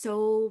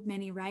so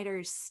many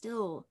writers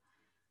still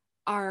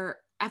are,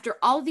 after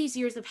all these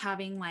years of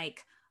having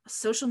like a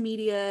social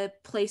media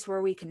place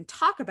where we can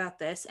talk about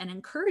this and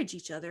encourage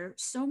each other,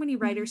 so many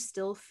writers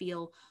still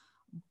feel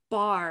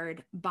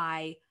barred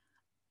by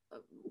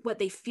what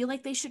they feel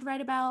like they should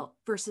write about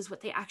versus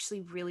what they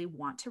actually really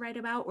want to write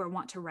about or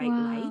want to write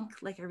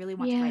like I really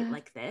want to write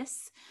like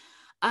this.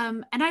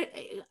 And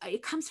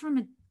it comes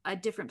from a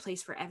different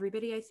place for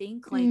everybody, I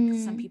think. Like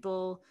some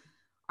people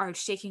are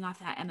shaking off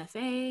that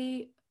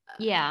MFA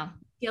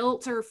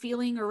guilt or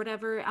feeling or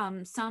whatever.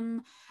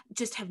 Some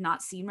just have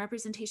not seen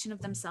representation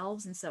of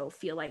themselves, and so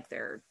feel like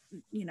they're,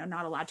 you know,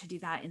 not allowed to do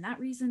that in that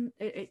reason,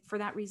 for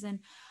that reason.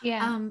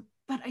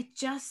 But I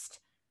just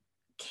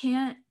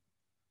can't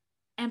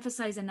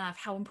emphasize enough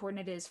how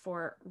important it is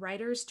for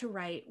writers to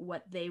write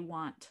what they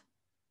want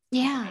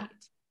to write.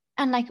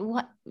 And like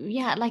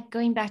like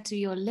going back to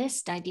your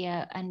list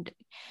idea and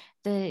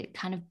the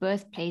kind of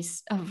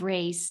birthplace of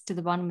Race to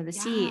the Bottom of the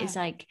Sea is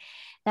like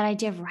that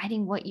idea of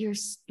writing what you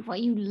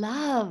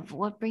love,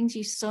 what brings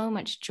you so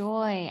much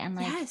joy. And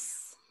like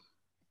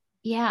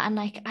and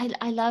like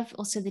I love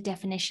also the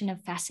definition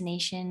of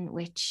fascination,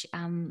 which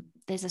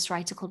there's this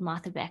writer called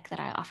Martha Beck that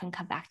I often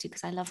come back to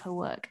because I love her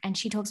work, and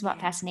she talks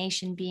about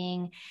fascination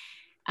being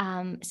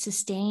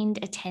sustained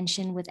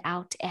attention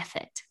without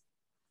effort.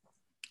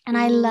 And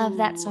I love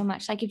that so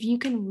much. Like if you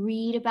can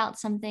read about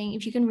something,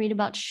 if you can read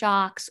about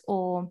sharks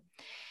or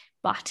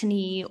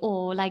botany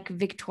or like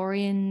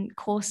Victorian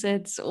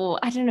corsets, or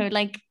I don't know,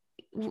 like,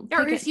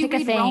 or if you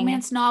read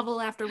romance novel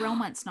after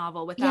romance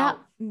novel without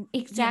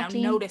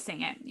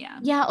noticing it.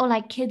 Or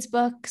like kids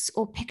books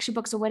or picture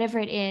books or whatever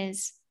it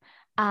is.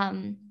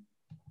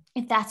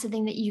 If that's the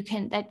thing that you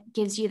can, that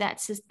gives you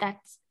that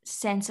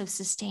sense of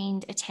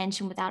sustained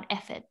attention without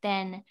effort,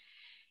 then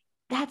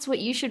that's what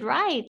you should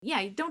write.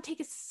 Don't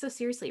take it so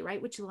seriously.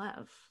 Write what you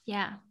love.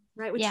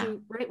 Write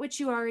what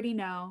you already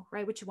know.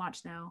 Write what you want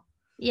to know.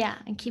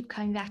 And keep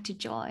coming back to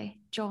joy.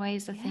 Joy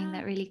is the thing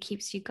that really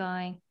keeps you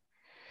going.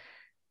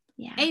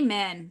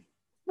 Amen.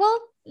 Well,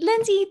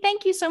 Lindsay,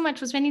 thank you so much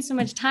for spending so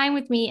much time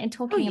with me and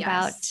talking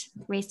about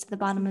Race to the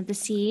Bottom of the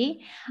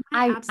Sea.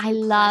 I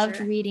loved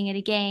reading it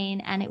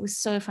again, and it was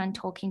so fun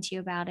talking to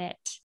you about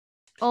it.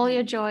 All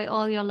your joy,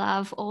 all your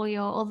love,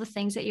 all the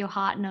things that your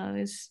heart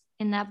knows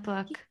in that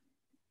book.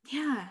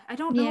 I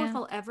don't know if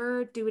I'll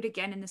ever do it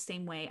again in the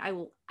same way. I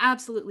will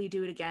absolutely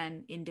do it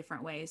again in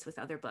different ways with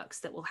other books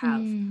that will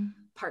have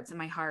parts of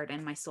my heart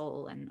and my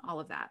soul and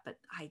all of that. But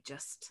I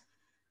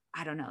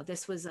don't know.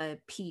 This was a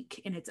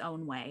peak in its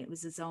own way. It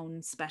was its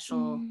own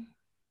special,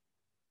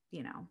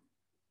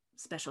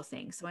 special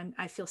thing. So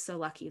I feel so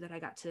lucky that I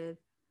got to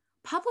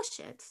publish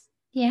it.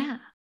 Yeah.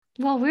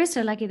 Well, we're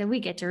so lucky that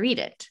we get to read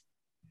it.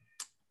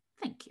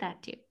 Thank you.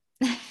 That too.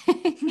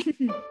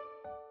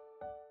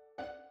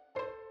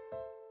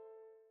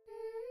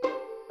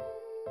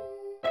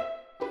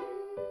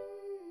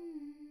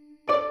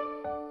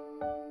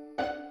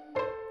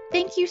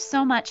 Thank you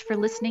so much for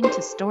listening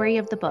to Story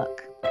of the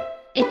Book.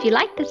 If you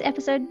liked this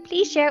episode,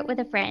 please share it with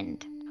a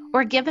friend.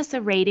 Or give us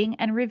a rating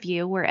and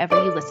review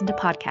wherever you listen to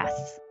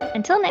podcasts.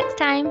 Until next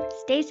time,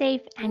 stay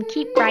safe and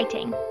keep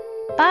writing.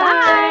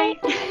 Bye!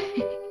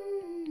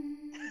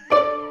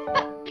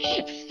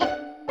 Bye.